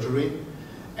surgery,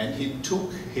 and he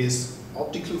took his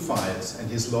optical files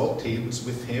and his log tables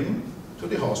with him to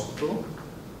the hospital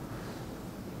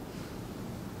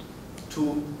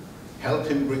to help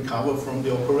him recover from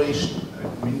the operation.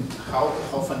 I mean, how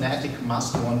fanatic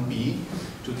must one be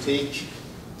to take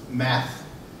math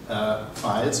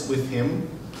files with him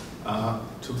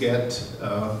to get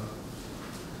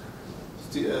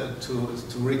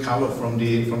to recover from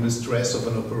the stress of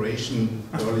an operation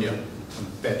earlier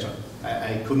and better.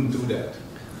 I couldn't do that.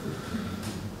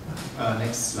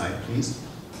 Next slide, please.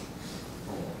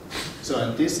 So,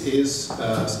 and this is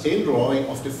a scale drawing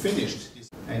of the finished.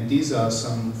 And these are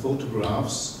some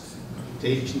photographs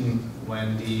taken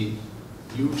when the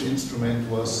huge instrument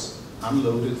was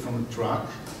unloaded from a truck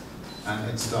and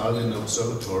installed in the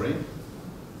observatory.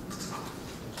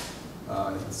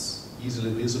 It's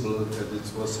easily visible that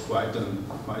it was quite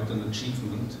an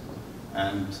achievement.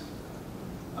 And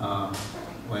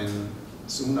when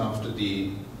soon after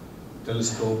the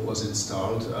telescope was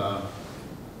installed,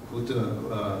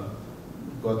 Kutter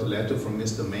got a letter from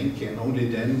Mr. Menke and only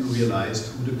then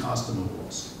realized who the customer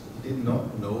was. He did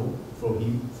not know for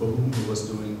whom he was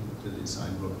doing the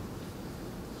design work.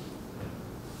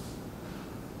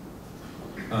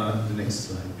 The next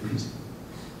slide, please.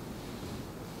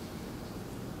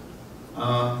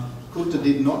 Kutter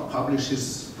did not publish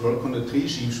his work on the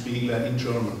Trieschiebspiegler in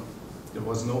German. There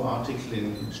was no article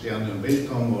in Sterne und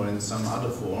Weltraum or in some other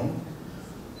form,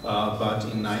 but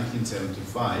in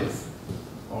 1975,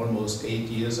 almost 8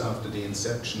 years after the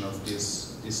inception of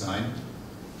this design,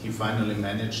 he finally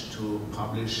managed to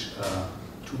publish a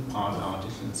 2-part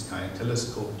article in Sky and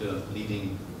Telescope, the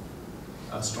leading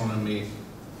astronomy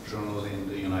journal in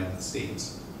the United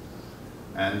States.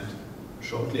 And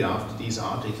shortly after these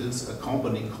articles, a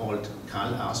company called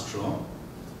Cal Astro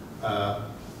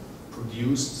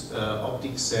produced an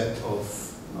optic set of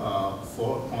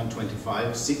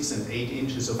 4.25, 6 and 8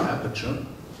 inches of aperture,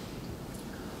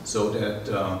 so that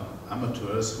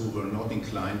amateurs who were not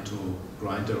inclined to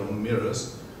grind their own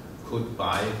mirrors could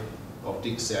buy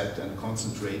optic set and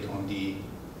concentrate on the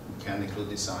mechanical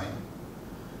design.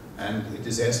 And it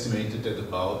is estimated that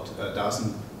about a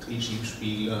dozen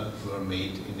Trieschiebspiegler were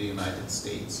made in the United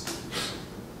States.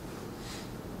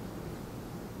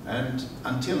 And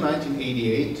until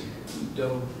 1988,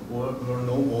 there were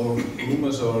no more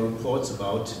rumors or reports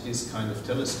about this kind of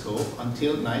telescope.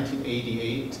 Until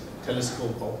 1988,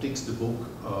 Telescope Optics, the book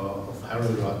of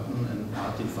Harold Rutten and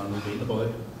Martin van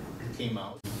Weeneboyd, came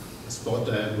out. A spot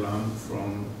diagram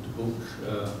from the book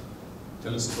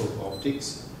Telescope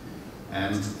Optics,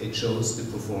 and it shows the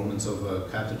performance of a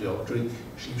catadioptric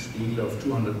Schievinck of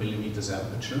 200 millimeters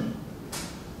aperture.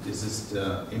 This is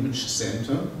the image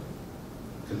center. You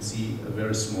can see a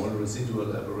very small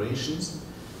residual aberrations,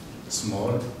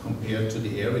 small compared to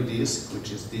the airy disk,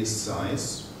 which is this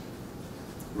size.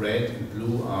 Red and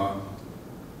blue are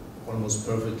almost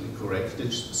perfectly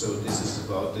corrected, so this is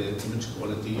about the image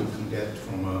quality you can get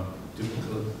from a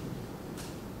typical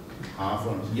half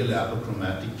or nearly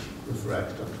apochromatic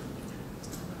refractor.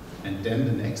 And then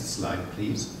the next slide,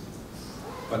 please.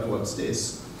 But what's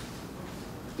this?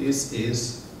 this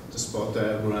is the spot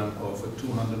diagram of a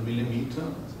 200 millimeter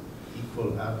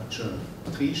equal aperture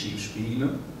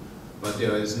Tri-Schiefspiegel, but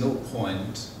there is no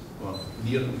point, or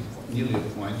nearly a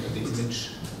point at the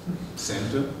image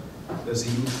center. There's a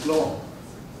huge flaw.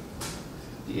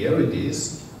 The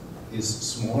Arides is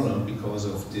smaller because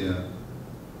of the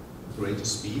greater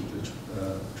speed, which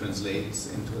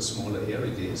translates into a smaller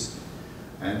Arides.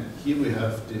 And here we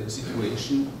have the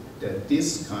situation that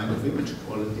this kind of image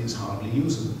quality is hardly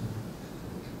usable.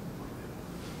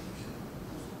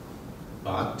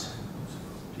 But,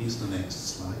 please the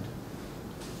next slide.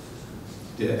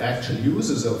 The actual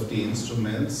users of the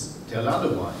instruments tell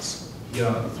otherwise. Here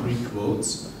are 3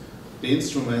 quotes. The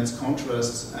instrument's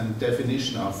contrasts and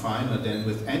definition are finer than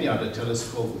with any other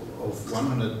telescope of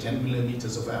 110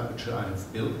 millimeters of aperture I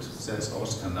have built, says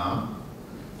Oscar Nahm,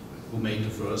 who made the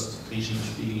first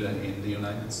Tri-Schiefspiegel in the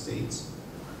United States.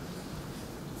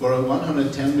 For a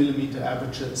 110 millimeter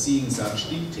aperture, seeing such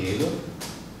detail,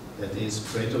 that is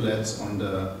craterlets on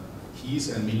the Keys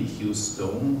and Milichius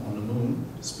dome on the moon,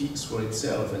 speaks for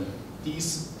itself. And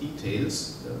these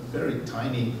details, very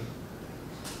tiny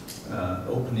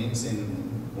openings in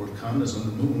volcanoes on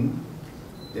the moon,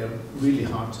 they're really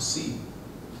hard to see.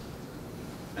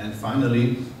 And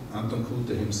finally, Anton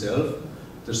Kutter himself,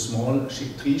 the small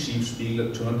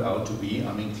Tri-Schiefspiegel turned out to be,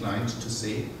 I'm inclined to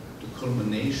say, the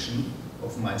culmination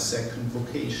of my second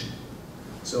vocation.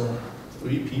 So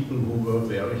 3 people who were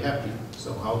very happy.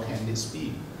 So how can this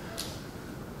be?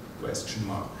 Question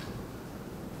mark.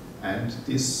 And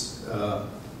this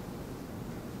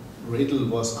riddle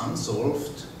was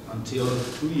unsolved until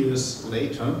 2 years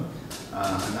later,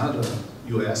 another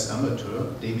US amateur,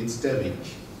 David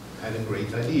Schievinck, had a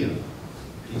great idea.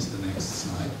 Please, the next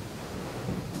slide.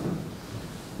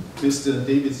 Mr.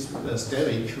 David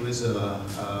Schievinck, who is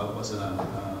was an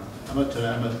amateur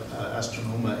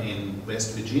astronomer in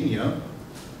West Virginia,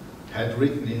 had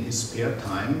written in his spare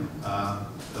time a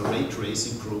ray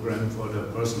tracing program for the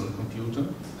personal computer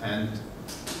and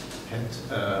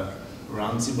had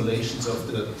run simulations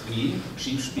of the 3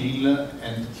 Schiefspiegel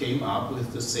and came up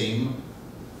with the same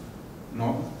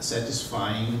not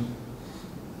satisfying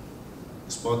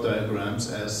spot diagrams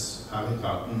as Harry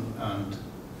Ratten and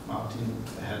Martin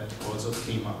had also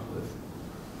came up with.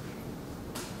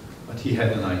 But he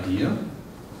had an idea.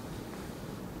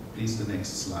 Please, the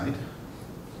next slide.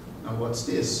 Now what's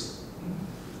this?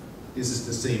 This is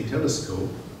the same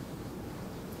telescope,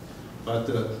 but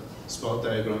the spot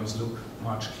diagrams look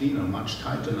much cleaner, much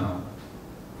tighter now.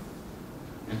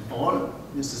 And all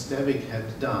Mr. Schievinck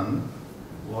had done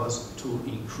was to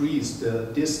increase the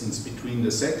distance between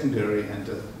the secondary and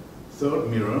the third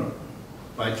mirror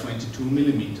by 22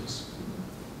 millimeters.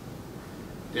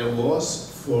 There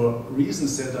was, for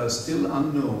reasons that are still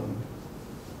unknown,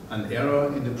 an error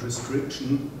in the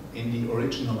prescription in the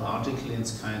original article in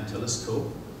Sky and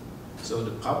Telescope, so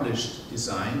the published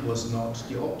design was not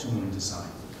the optimum design.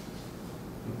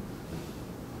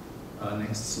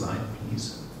 Next slide,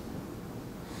 please.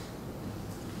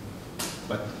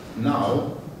 But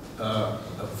now, a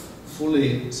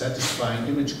fully satisfying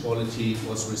image quality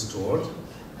was restored,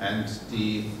 and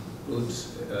the good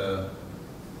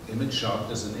image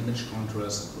sharpness and image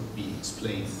contrast could be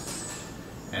explained.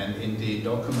 And in the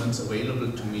documents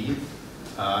available to me,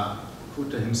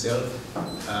 Kutter himself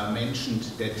mentioned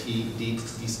that he did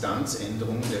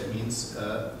Distanzänderung, that means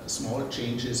small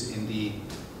changes in the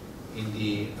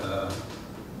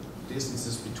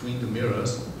distances between the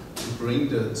mirrors to bring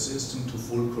the system to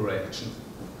full correction.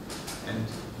 And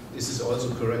this is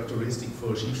also characteristic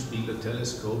for Schiefspiegel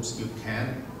telescopes. You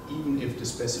can, even if the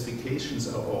specifications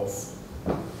are off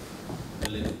a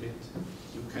little bit,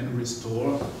 you can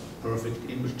restore perfect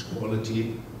image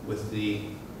quality with the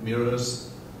mirrors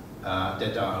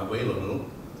that are available,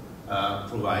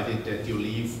 provided that you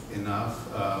leave enough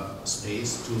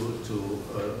space to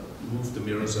move the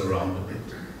mirrors around a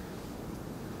bit.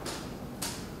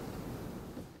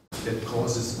 That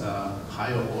causes a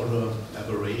higher order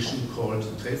aberration called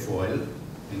trefoil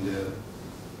in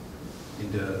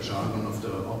the jargon of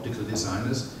the optical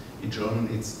designers. In German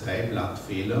it's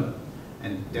Dreiblattfehler,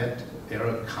 and that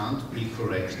error can't be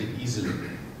corrected easily.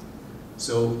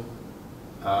 So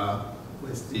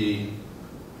with the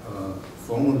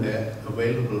formula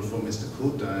available for Mr.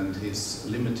 Kutter and his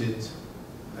limited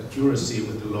accuracy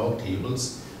with the log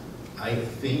tables, I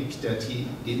think that he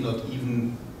did not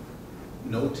even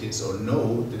notice or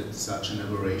know that such an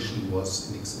aberration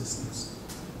was in existence.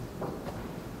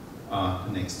 The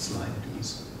next slide,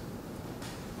 please.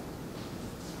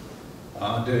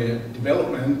 The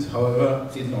development, however,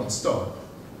 did not stop.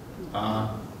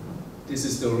 This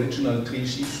is the original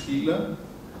Tri-Schiefspiegel,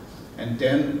 And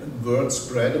then word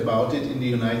spread about it in the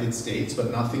United States, but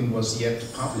nothing was yet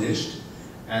published.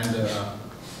 And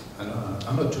an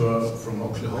amateur from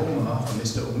Oklahoma,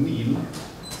 Mr. O'Neill,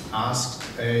 asked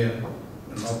an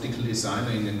optical designer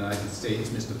in the United States,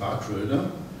 Mr. Backröder,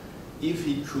 if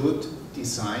he could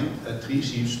design a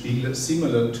Trieschiefspiegel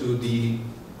similar to the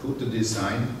Kutter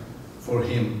design for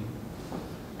him.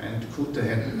 And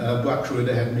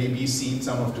Backröder had maybe seen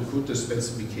some of the Kutter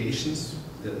specifications.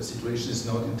 The situation is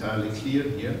not entirely clear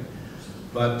here,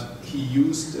 but he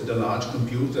used the large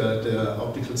computer at the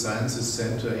Optical Sciences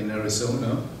Center in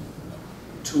Arizona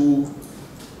to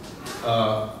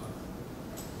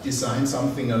design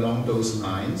something along those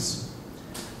lines.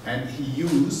 And he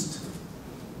used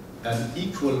an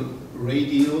equal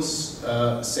radius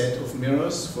set of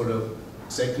mirrors for the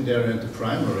secondary and the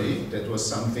primary. That was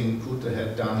something Kutter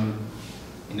had done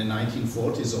in the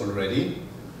 1940s already,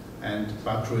 and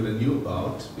Backröder knew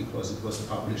about because it was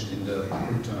published in the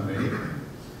Kutter.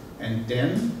 And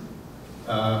then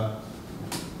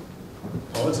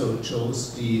also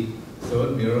chose the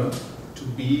third mirror to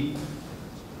be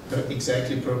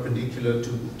exactly perpendicular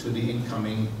to the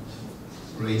incoming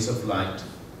rays of light,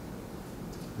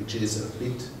 which is a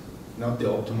bit not the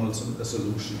optimal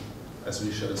solution, as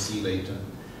we shall see later.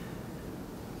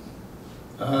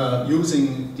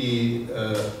 Using the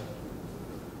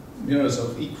mirrors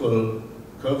of equal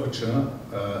curvature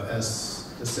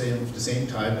as the same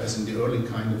type as in the early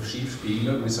kind of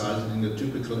Schiefspiegel resulted in the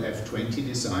typical F20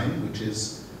 design, which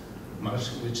is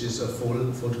a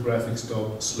full photographic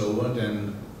stop slower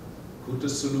than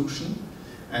Kutter's solution.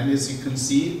 And as you can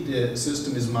see, the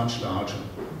system is much larger,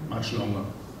 much longer.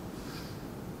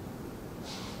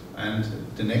 And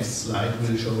the next slide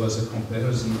will show us a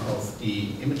comparison of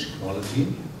the image quality.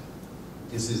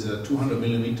 This is a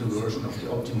 200mm version of the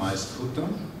optimized Kutter.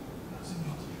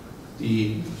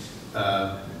 The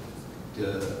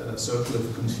circle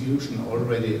of confusion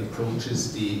already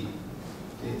approaches the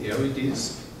airy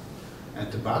disk,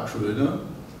 and the Backröder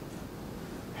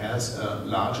has a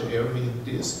larger airy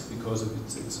disk because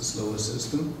it's a slower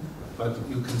system. But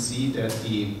you can see that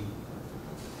the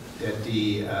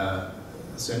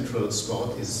central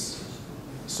spot is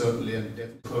certainly a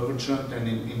depth curvature than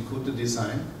in Kutter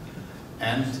design,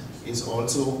 and is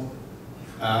also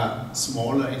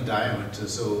smaller in diameter,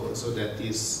 so that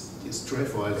this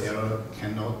trefoil error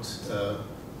cannot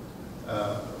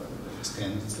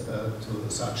extend to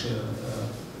such a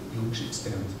huge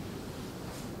extent.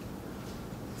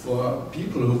 For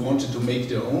people who wanted to make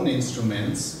their own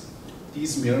instruments,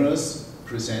 these mirrors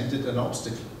presented an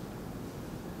obstacle,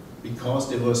 because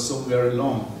they were so very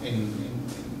long in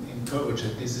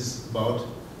curvature. This is about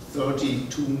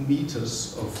 32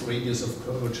 meters of radius of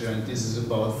curvature, and this is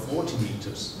about 40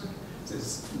 meters. So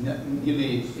it's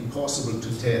nearly impossible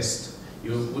to test.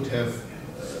 You would have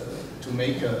to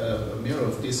make a mirror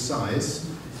of this size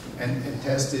and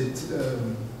test it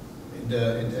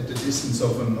at the distance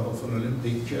of an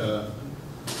Olympic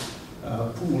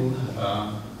pool,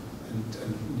 and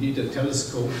need a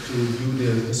telescope to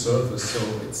view the surface. So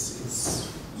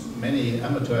it's many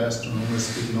amateur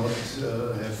astronomers did not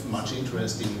have much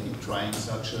interest in trying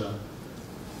such a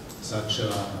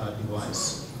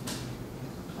device.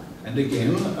 And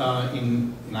again,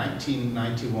 in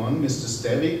 1991, Mr.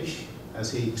 Schievinck,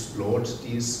 as he explored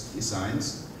these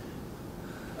designs,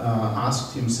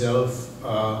 asked himself,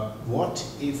 what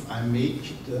if I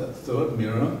make the third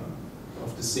mirror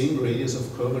of the same radius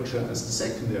of curvature as the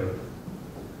secondary?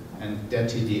 And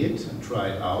that he did and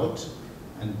tried out,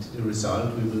 and the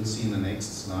result we will see in the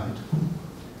next slide.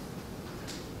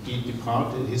 He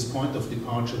departed, his point of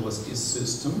departure was this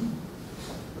system,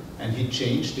 and he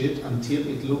changed it until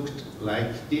it looked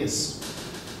like this.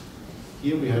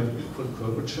 Here we have equal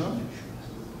curvature.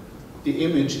 The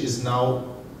image is now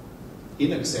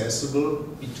inaccessible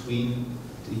between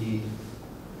the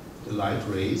light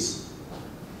rays,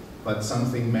 but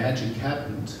something magic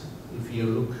happened. If you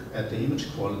look at the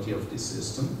image quality of this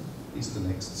system, is the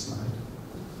next slide.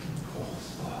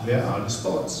 Where are the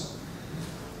spots?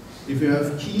 If you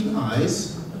have keen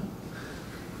eyes,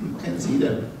 you can see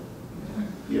them.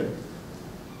 Here.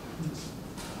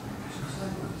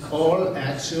 All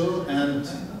actual and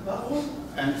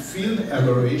field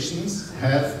aberrations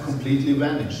have completely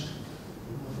vanished.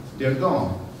 They're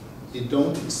gone. They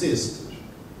don't exist.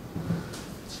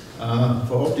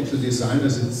 For optical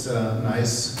designers, it's a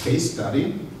nice case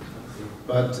study,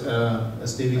 but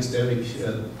as David Schievinck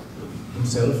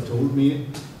himself told me,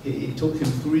 it took him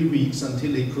 3 weeks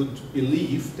until he could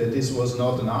believe that this was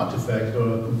not an artifact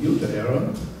or a computer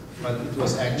error, but it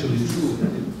was actually true.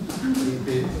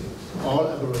 All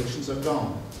aberrations are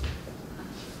gone.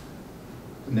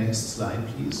 The next slide,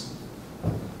 please.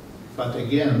 But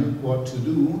again, what to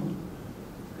do?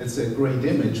 It's a great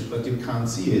image, but you can't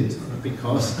see it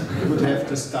because you would have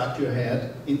to stuck your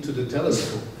head into the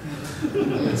telescope.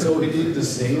 And so he did the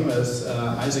same as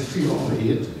Isaac Newton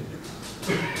did.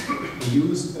 He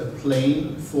used a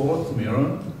plain fourth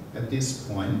mirror at this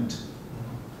point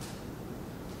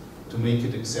to make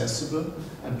it accessible.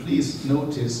 And please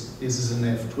notice, this is an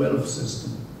F12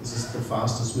 system. This is the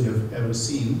fastest we have ever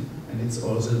seen, and it's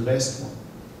also the best one.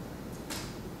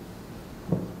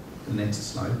 The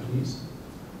next slide, please.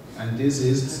 And this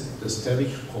is the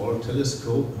Schievinck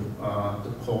telescope.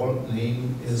 The Paul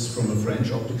name is from a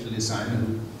French optical designer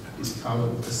who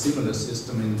discovered a similar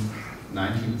system in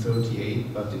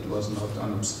 1938, but it was not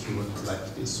unobscured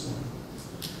like this one.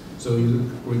 So you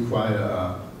require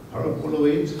a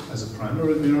paraboloid as a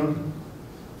primary mirror,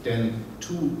 then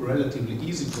two relatively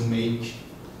easy to make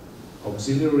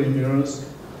auxiliary mirrors,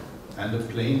 and a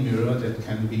plain mirror that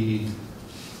can be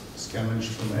scavenged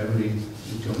from every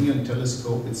Newtonian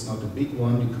telescope. It's not a big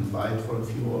one, you can buy it for a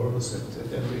few euros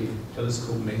at every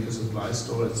telescope maker supply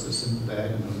store. It's a simple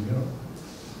diagonal mirror.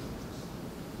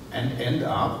 And end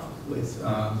up with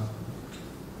an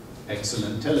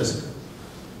excellent telescope.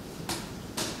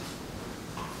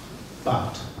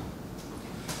 But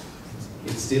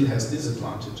it still has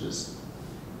disadvantages.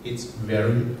 It's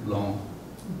very long.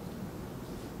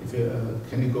 If you,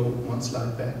 can you go one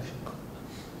slide back?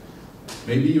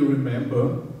 Maybe you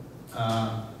remember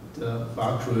the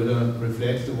Barkröder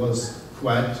reflector was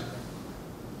quite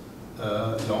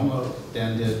longer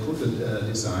than the Kutterdays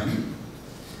design.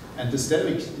 And the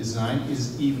Schievinck design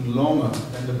is even longer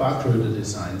than the Barkröder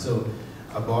design. So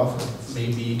above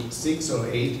maybe 6 or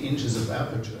 8 inches of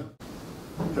aperture,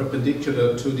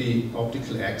 perpendicular to the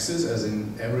optical axis, as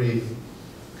in every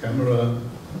camera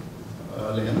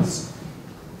lens.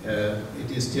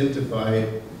 It is tilted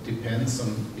by, depends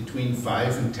on between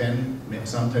 5 and 10,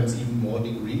 sometimes even more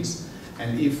degrees.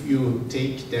 And if you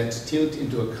take that tilt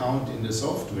into account in the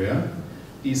software,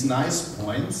 these nice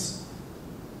points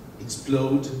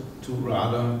explode to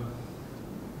rather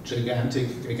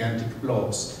gigantic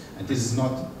blobs. And this is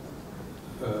not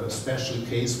a special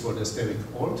case for the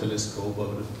Schievinck telescope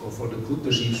or for the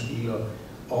Kutterdays.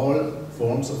 All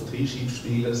forms of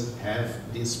three-Schievinck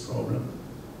have this problem.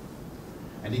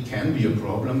 And it can be a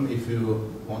problem if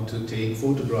you want to take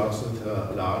photographs with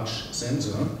a large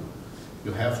sensor.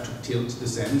 You have to tilt the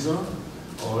sensor,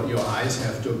 or your eyes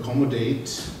have to accommodate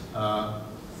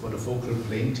for the focal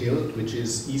plane tilt, which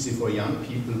is easy for young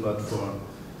people, but for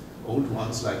old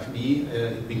ones like me,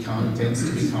 it tends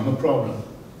to become a problem.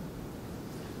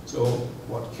 So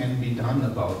what can be done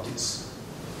about this?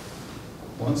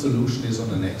 One solution is on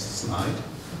the next slide.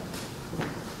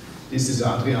 This is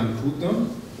Adrian Kutter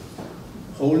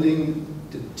holding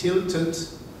the tilted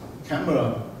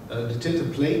camera, the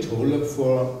tilted plate holder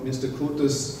for Mr.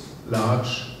 Kutter's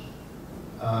large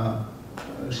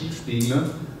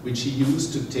Schievinck, which he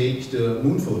used to take the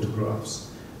moon photographs.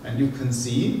 And you can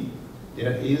see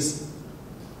there is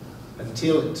a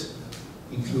tilt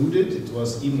included. It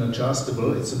was even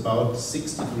adjustable. It's about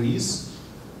 6 degrees,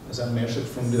 as I measured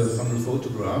from the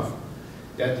photograph.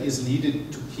 That is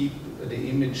needed to keep the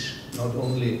image not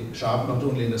only sharp, not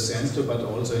only in the center, but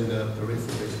also in the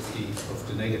periphery of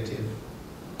the negative.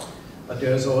 But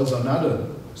there is also another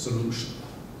solution.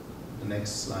 The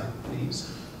next slide, please.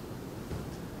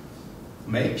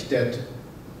 Make that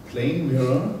plane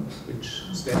mirror, which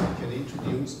Schievinck had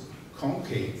introduced,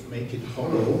 concave, make it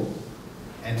hollow,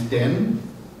 and then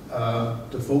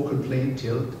the focal plane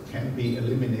tilt can be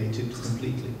eliminated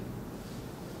completely.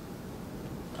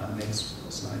 Next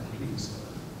slide, please.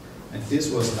 And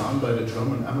this was done by the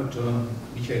German amateur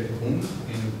Michael Brunn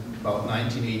in about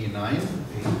 1989.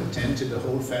 He patented a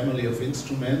whole family of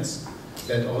instruments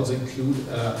that also include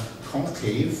a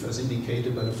concave, as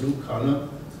indicated by the blue color,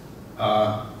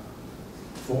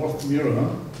 fourth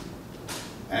mirror.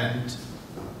 And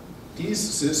these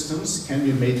systems can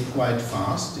be made quite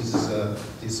fast. This is a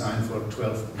design for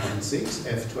 12.6,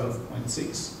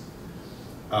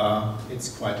 f12.6. It's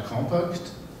quite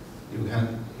compact. You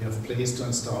have place to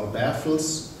install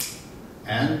baffles,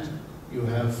 and you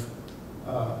have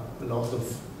a lot of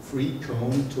free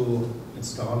cone to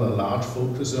install a large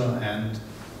focuser and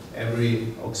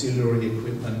every auxiliary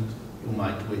equipment you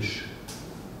might wish.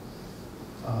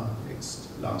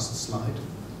 Last slide.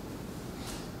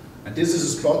 And this is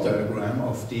a spot diagram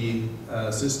of the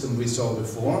system we saw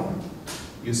before.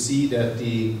 You see that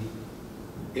the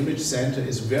image center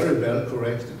is very well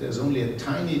corrected. There's only a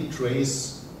tiny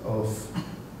trace of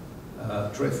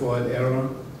trefoil error,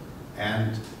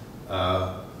 and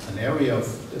an area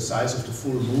of the size of the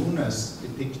full moon, as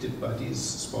depicted by these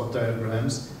spot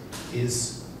diagrams,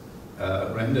 is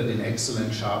rendered in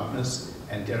excellent sharpness,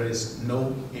 and there is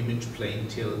no image plane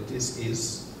tilt. This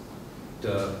is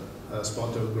the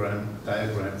spot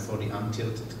diagram for the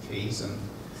untilted case, and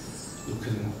you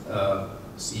can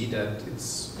see that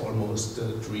it's almost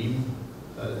a dream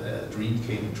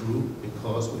came true,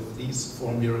 because with these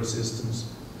 4 mirror systems,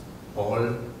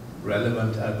 all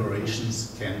relevant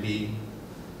aberrations can be,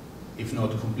 if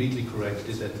not completely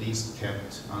corrected, at least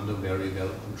kept under very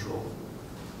well control.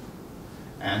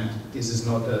 And this is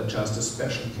not just a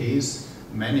special case.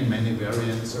 Many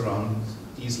variants around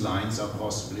these lines are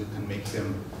possible. You can make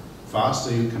them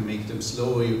faster, you can make them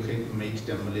slower, you can make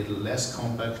them a little less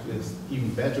compact with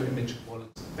even better image quality.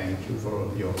 Thank you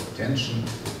for your attention,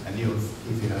 and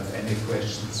if you have any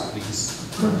questions, please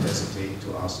don't hesitate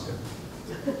to ask them.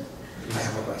 I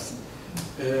have a question.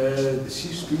 The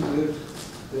Schievinck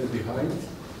behind,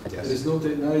 yes. It is not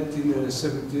in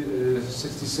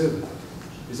 1967.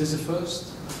 Is this the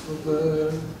first?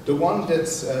 The one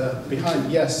that's behind,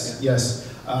 yes, yeah. Yes.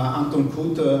 Anton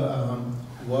Kutter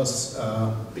was,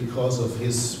 because of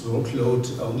his workload,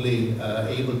 only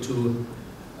able to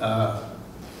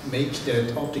make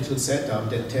that optical setup,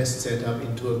 that test setup,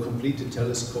 into a completed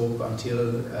telescope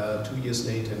until 2 years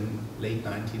later, in late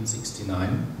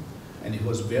 1969, and he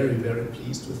was very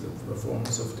pleased with the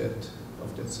performance of that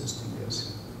system.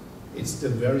 Yes, it's the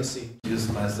very same.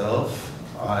 Myself,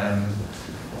 I'm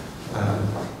a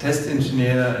test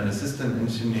engineer and a system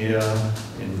engineer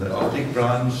in the optic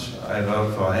branch. I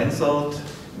work for Hensoldt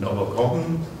in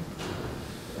Oberkochen,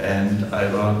 and I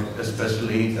work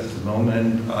especially at the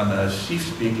moment on a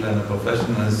Schievinck, a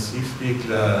professional Schievinck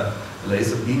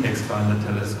laser beam expander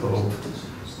telescope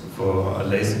for a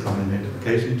laser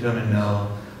communication terminal,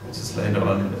 which is later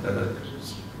on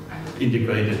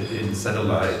integrated in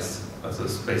satellites, also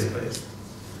space-based.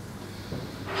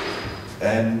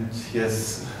 And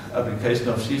yes, application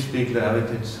of Schievinck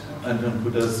heritage, Anton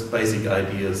Kutter's basic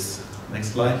ideas.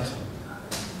 Next slide.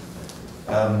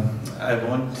 I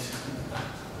want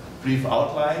brief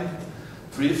outline,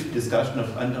 brief discussion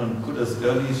of Anton Kutter's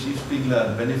early Schievinck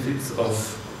and benefits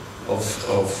of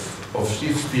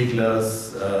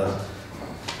Schievinck's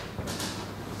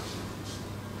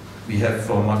we have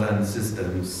for modern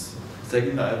systems.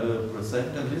 Second, I will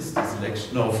present a list, a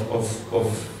selection of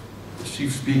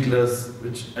Schievinck's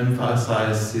which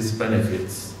emphasize his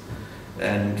benefits.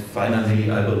 And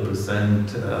finally, I will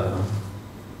present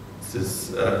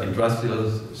this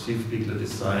industrial Schievinck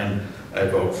design I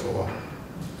work for.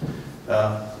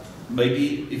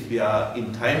 Maybe if we are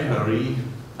in time hurry,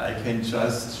 I can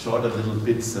just short a little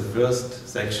bit the first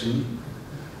section,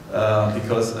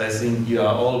 because I think you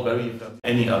are all very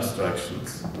any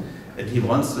obstructions. And he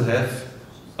wants to have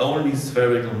only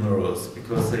spherical mirrors,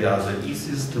 because they are the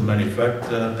easiest to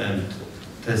manufacture and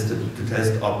to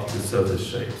test optical surface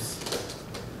shapes.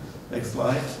 Next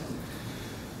slide.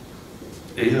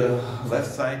 The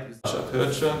left side is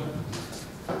aperture.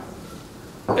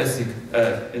 As you,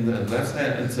 in the left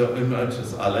hand, and the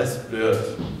images are less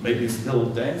blurred, maybe still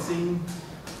dancing,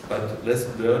 but less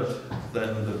blurred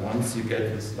than the ones you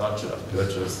get with larger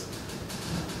apertures.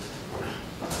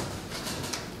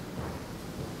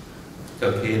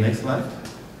 Okay, next slide.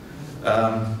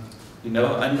 You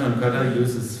know, Anton Kutter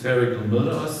uses spherical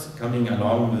mirrors coming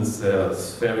along with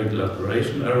spherical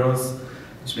aberration errors,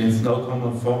 which means no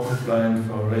common focal line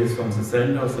for rays from the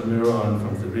center of the mirror and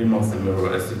from the rim of the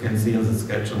mirror, as you can see in the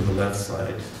sketch on the left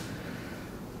side.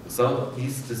 So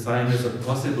his design has a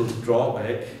possible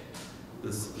drawback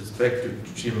with respect to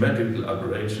geometrical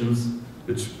aberrations,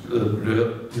 which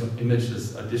blur your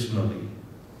images additionally.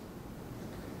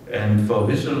 And for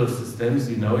visual systems,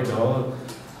 you know it all.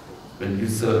 When you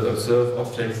observe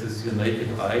objects with your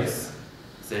naked eyes,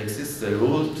 they exist the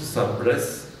rule to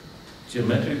suppress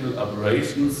geometrical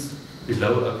aberrations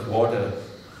below a quarter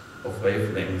of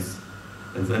wavelengths.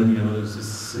 And then you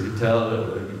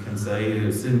can say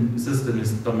the system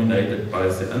is dominated by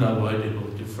the unavoidable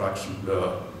diffraction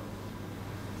blur.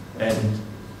 And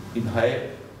in high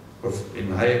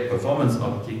performance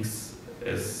optics,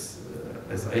 as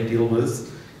I deal with,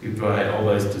 you try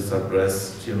always to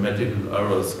suppress geometrical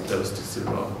errors close to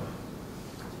zero.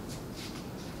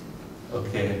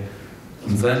 Okay,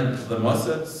 and then the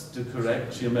methods to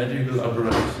correct geometrical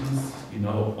aberrations, you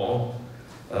know all.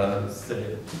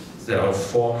 There are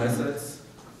 4 methods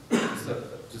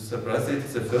to suppress it.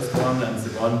 The first one, and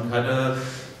the one Kutter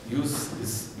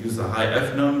use a high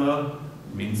F number,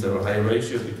 means a high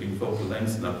ratio between focal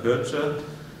length and aperture.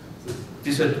 The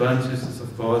disadvantage is,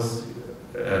 of course,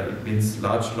 it means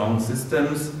large, long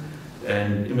systems,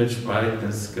 and image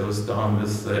brightness goes down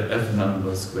with the f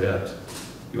number squared.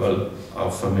 You all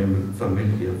are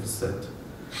familiar with that.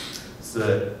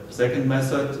 The second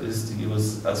method is to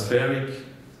use aspheric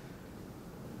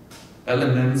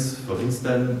elements, for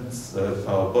instance, the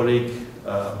parabolic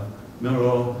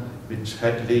mirror, which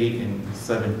Hadley in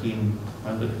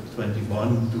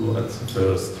 1721 do as the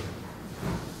first.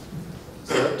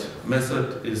 Third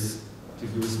method is to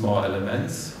use more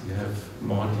elements. You have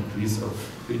more degrees of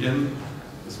freedom,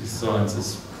 as we saw in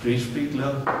this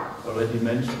Schievinck already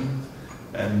mentioned.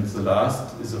 And the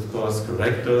last is, of course,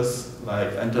 correctors,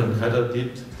 like Anton Kutterdays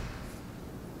did.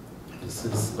 This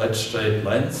is red straight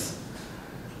lens,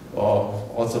 or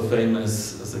also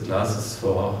famous as the glasses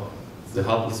for the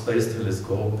Hubble Space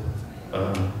Telescope,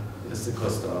 is the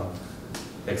Costa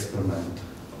experiment.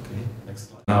 Okay, next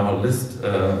slide. Now I'll list,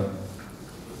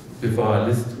 before I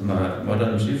list my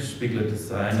modern Schievinck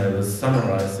design, I will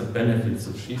summarize the benefits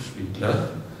of Schievinck.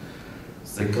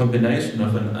 The combination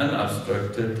of an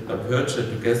unobstructed aperture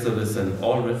together with an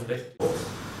all-reflective.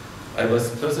 I was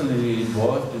personally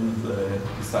involved in the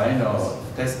design or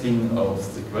testing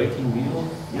of the grating wheel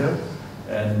here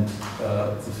and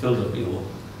the filter wheel.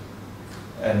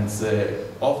 And the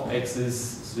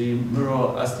off-axis 3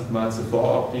 mirror astigmat, the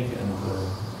 4-optic and the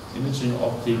imaging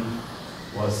optic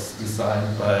was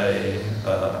designed by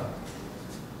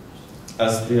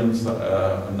Aslium,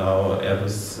 now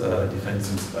Airbus Defence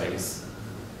and Space.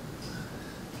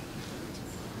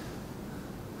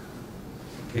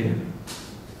 Okay.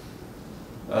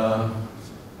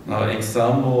 Now,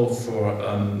 example for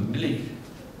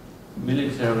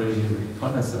military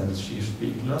reconnaissance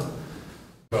Schievinck.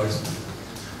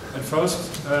 At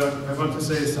first, I want to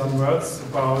say some words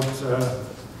about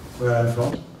where I'm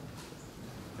from.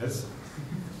 Yes.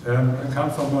 I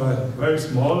come from a very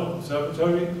small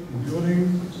observatory in Schievinck,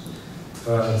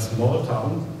 a small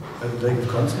town at the Lake of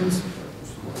Constance.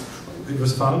 It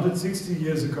was founded 60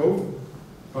 years ago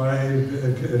by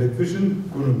electrician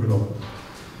Gunnar.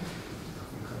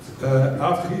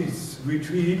 After his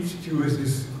retreat to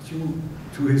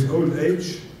his old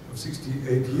age of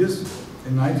 68 years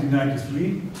in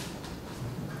 1993,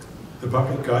 the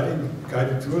public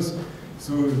guided tours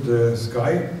through the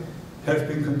sky have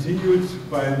been continued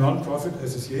by a non-profit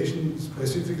association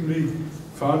specifically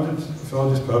founded for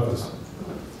this purpose.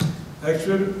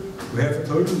 Actually, we have a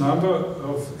total number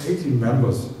of 18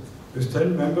 members, with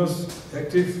 10 members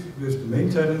active with the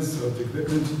maintenance of the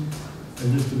equipment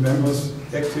and with the members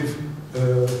active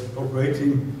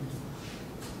operating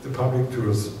the public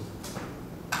tours.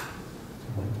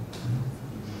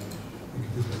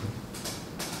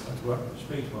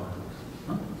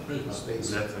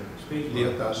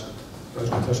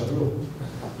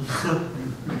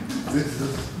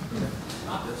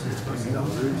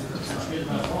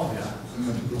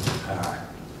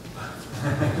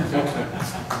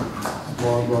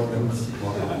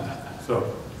 So,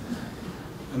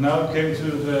 and now we came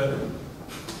to the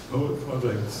old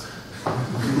projects.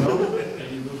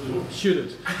 Shoot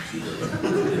it.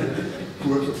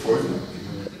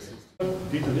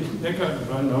 Peter Lichtenegger,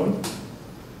 well known.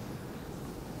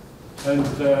 And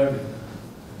the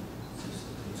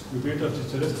build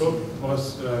of the telescope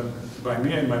was by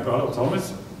me and my brother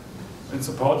Thomas, and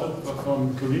supported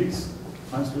from colleagues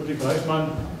Hans-Ludwig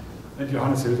Reichmann and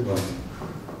Johannes Hildebrand.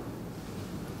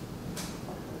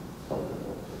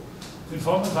 In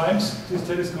former times, this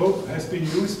telescope has been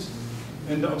used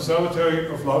in the observatory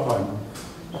of Laubheim.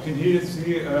 You can here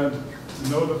see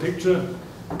another picture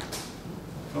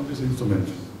from this instrument.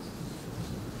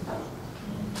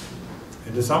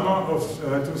 In the summer of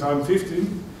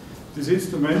 2015, this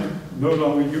instrument, no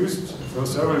longer used for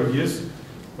several years,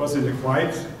 was in a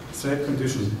quite sad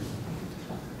condition.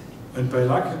 And by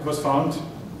luck, it was found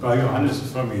by Johannes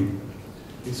from me.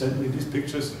 He sent me these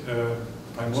pictures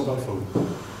by mobile phone.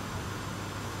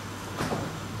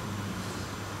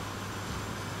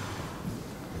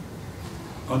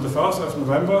 On the 1st of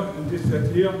November in this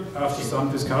year, after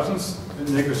some discussions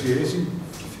and negotiation,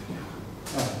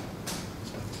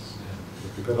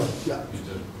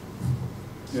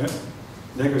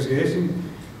 negotiation,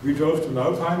 we drove to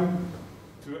Laubheim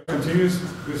to continue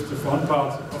with the front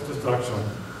part of the structure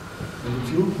and the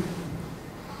tube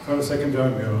for the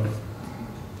secondary mirror.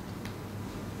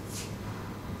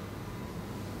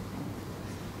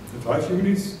 The drive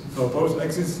units for both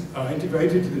axes are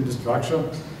integrated in the structure,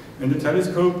 and the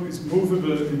telescope is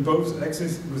movable in both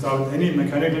axes without any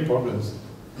mechanical problems.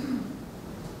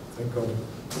 Thank God.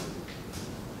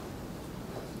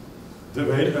 The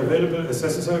available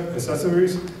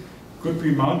accessories could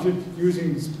be mounted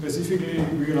using specifically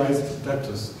realized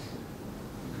adapters.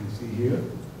 You can see here.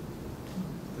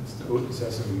 That's the old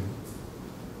accessory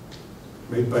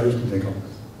made by Lichtendecker.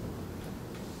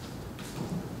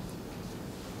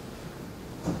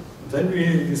 Then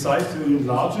we decided to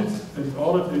enlarge it and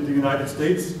ordered in the United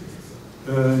States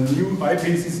new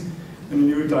eyepieces and a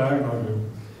new diagonal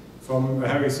from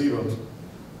Harry Siebert.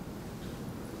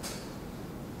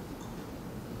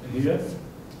 And here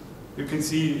you can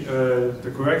see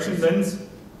the correction lens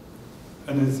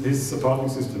and his supporting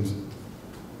systems.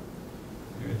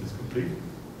 Here it is complete.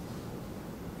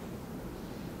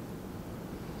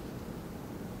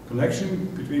 Connection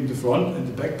between the front and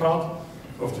the back part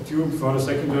of the tube for the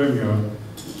secondary mirror,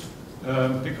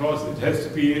 because it has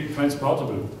to be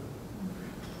transportable.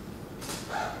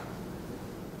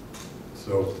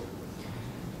 So,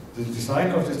 the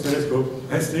design of this telescope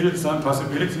has still some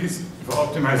possibilities for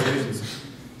optimizations.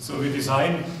 So we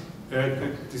decide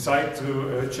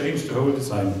to change the whole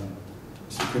design.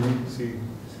 As you can see,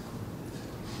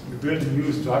 we built a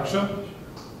new structure.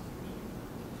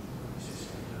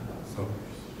 So,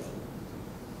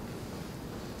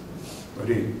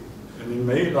 ready. And in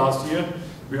May last year,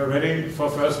 we are ready for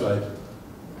first flight.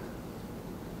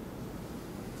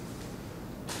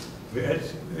 We add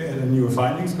a new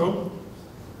finding scope.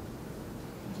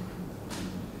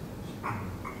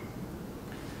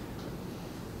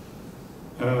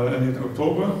 And in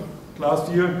October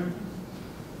last year,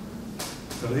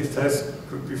 the least test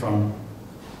could be found.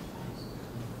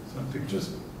 Some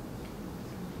pictures.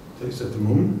 Place at the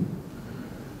moon.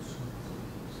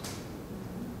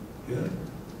 Here.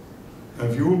 A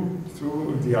view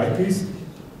through the eyepiece. You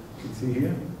can see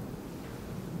here.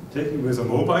 Taken with a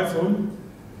mobile phone.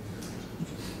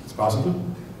 It's possible.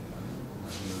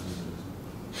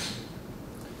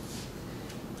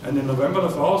 And in November the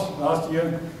 4th last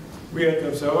year, we at the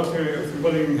observatory of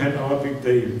Überlingen had our big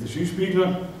day. The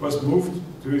Schievinck was moved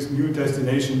to its new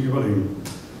destination, Überlingen.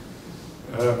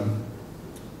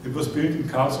 It was built in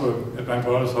Karlsruhe at my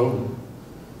brother's home,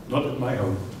 not at my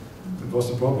home. That was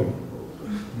the problem.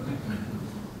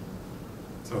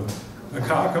 So, a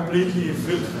car completely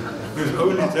filled with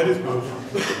only telescopes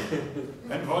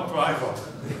and one driver.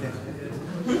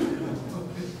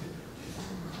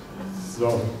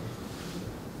 So,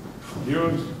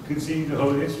 you can see the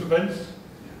whole instrument,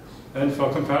 and for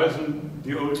comparison,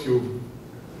 the old tube.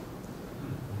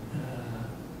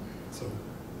 So,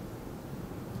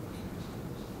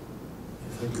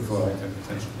 thank you for your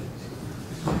attention.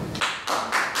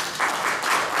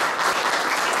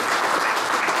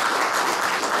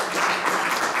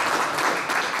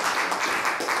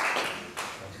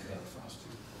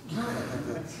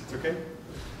 It's okay.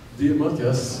 Dear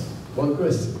Matthias, one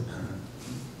question.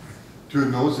 Do you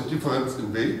know the difference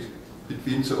in weight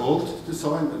between the old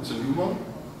design and the new one?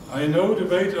 I know the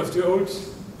weight of the old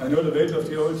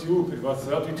tube. It was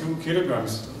 32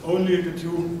 kilograms. Only the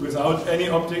tube without any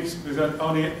optics, without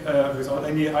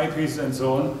any eyepiece and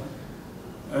so on.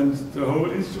 And the whole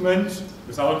instrument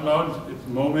without mount at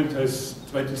the moment has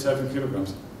 27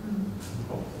 kilograms.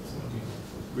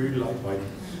 Really lightweight.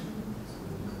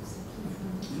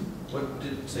 What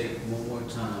did it take one more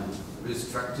time?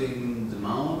 Restructuring the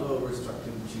mount or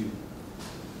restructuring the tube?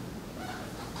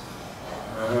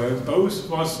 Both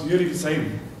was nearly the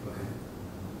same. Okay.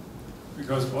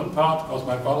 Because one part was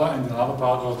my brother and another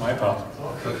part was my part.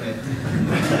 Okay.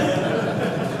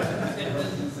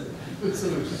 Good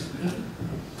solution.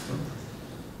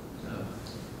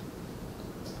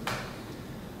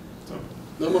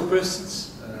 No more questions?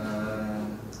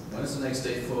 When is the next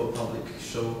date for a public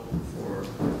show for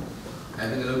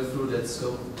having a look through that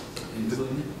scope in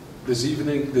Überlingen? This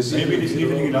evening. Maybe this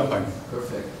evening in Alpine.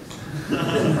 Perfect.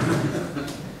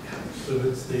 So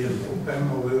let's stay in Alpine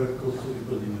or we'll go to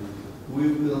Überlingen? We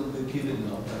will keep it in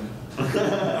Alpine.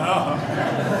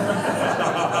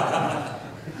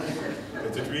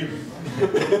 It's a dream.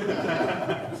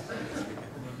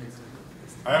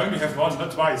 I only have once,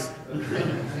 not twice.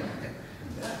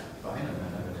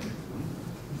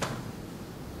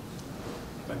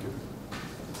 Thank you.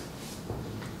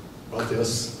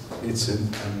 Matthias, it's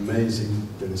an amazing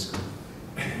telescope.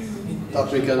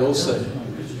 That we can all say.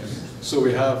 So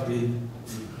we have the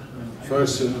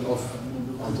version of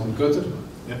Anton Kutter.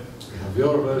 Yeah. We have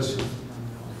your version.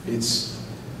 It's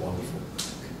wonderful.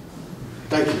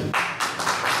 Thank you.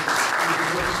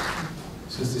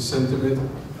 60 centimeter.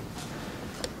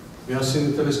 We have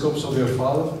seen the telescopes of your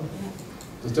father.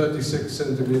 The 36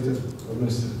 centimeter of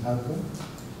Mr. Erko.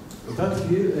 But that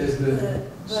here is the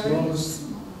smallest.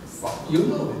 You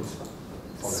know it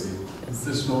already. It's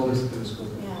the smallest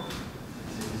telescope. Yeah.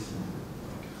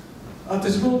 At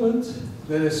this moment,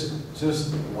 there is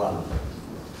just one.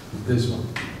 This one.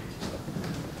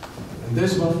 And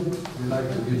this one, we like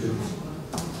to give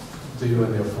it to you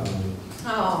and your family.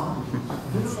 Oh.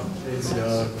 It's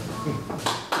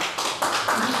your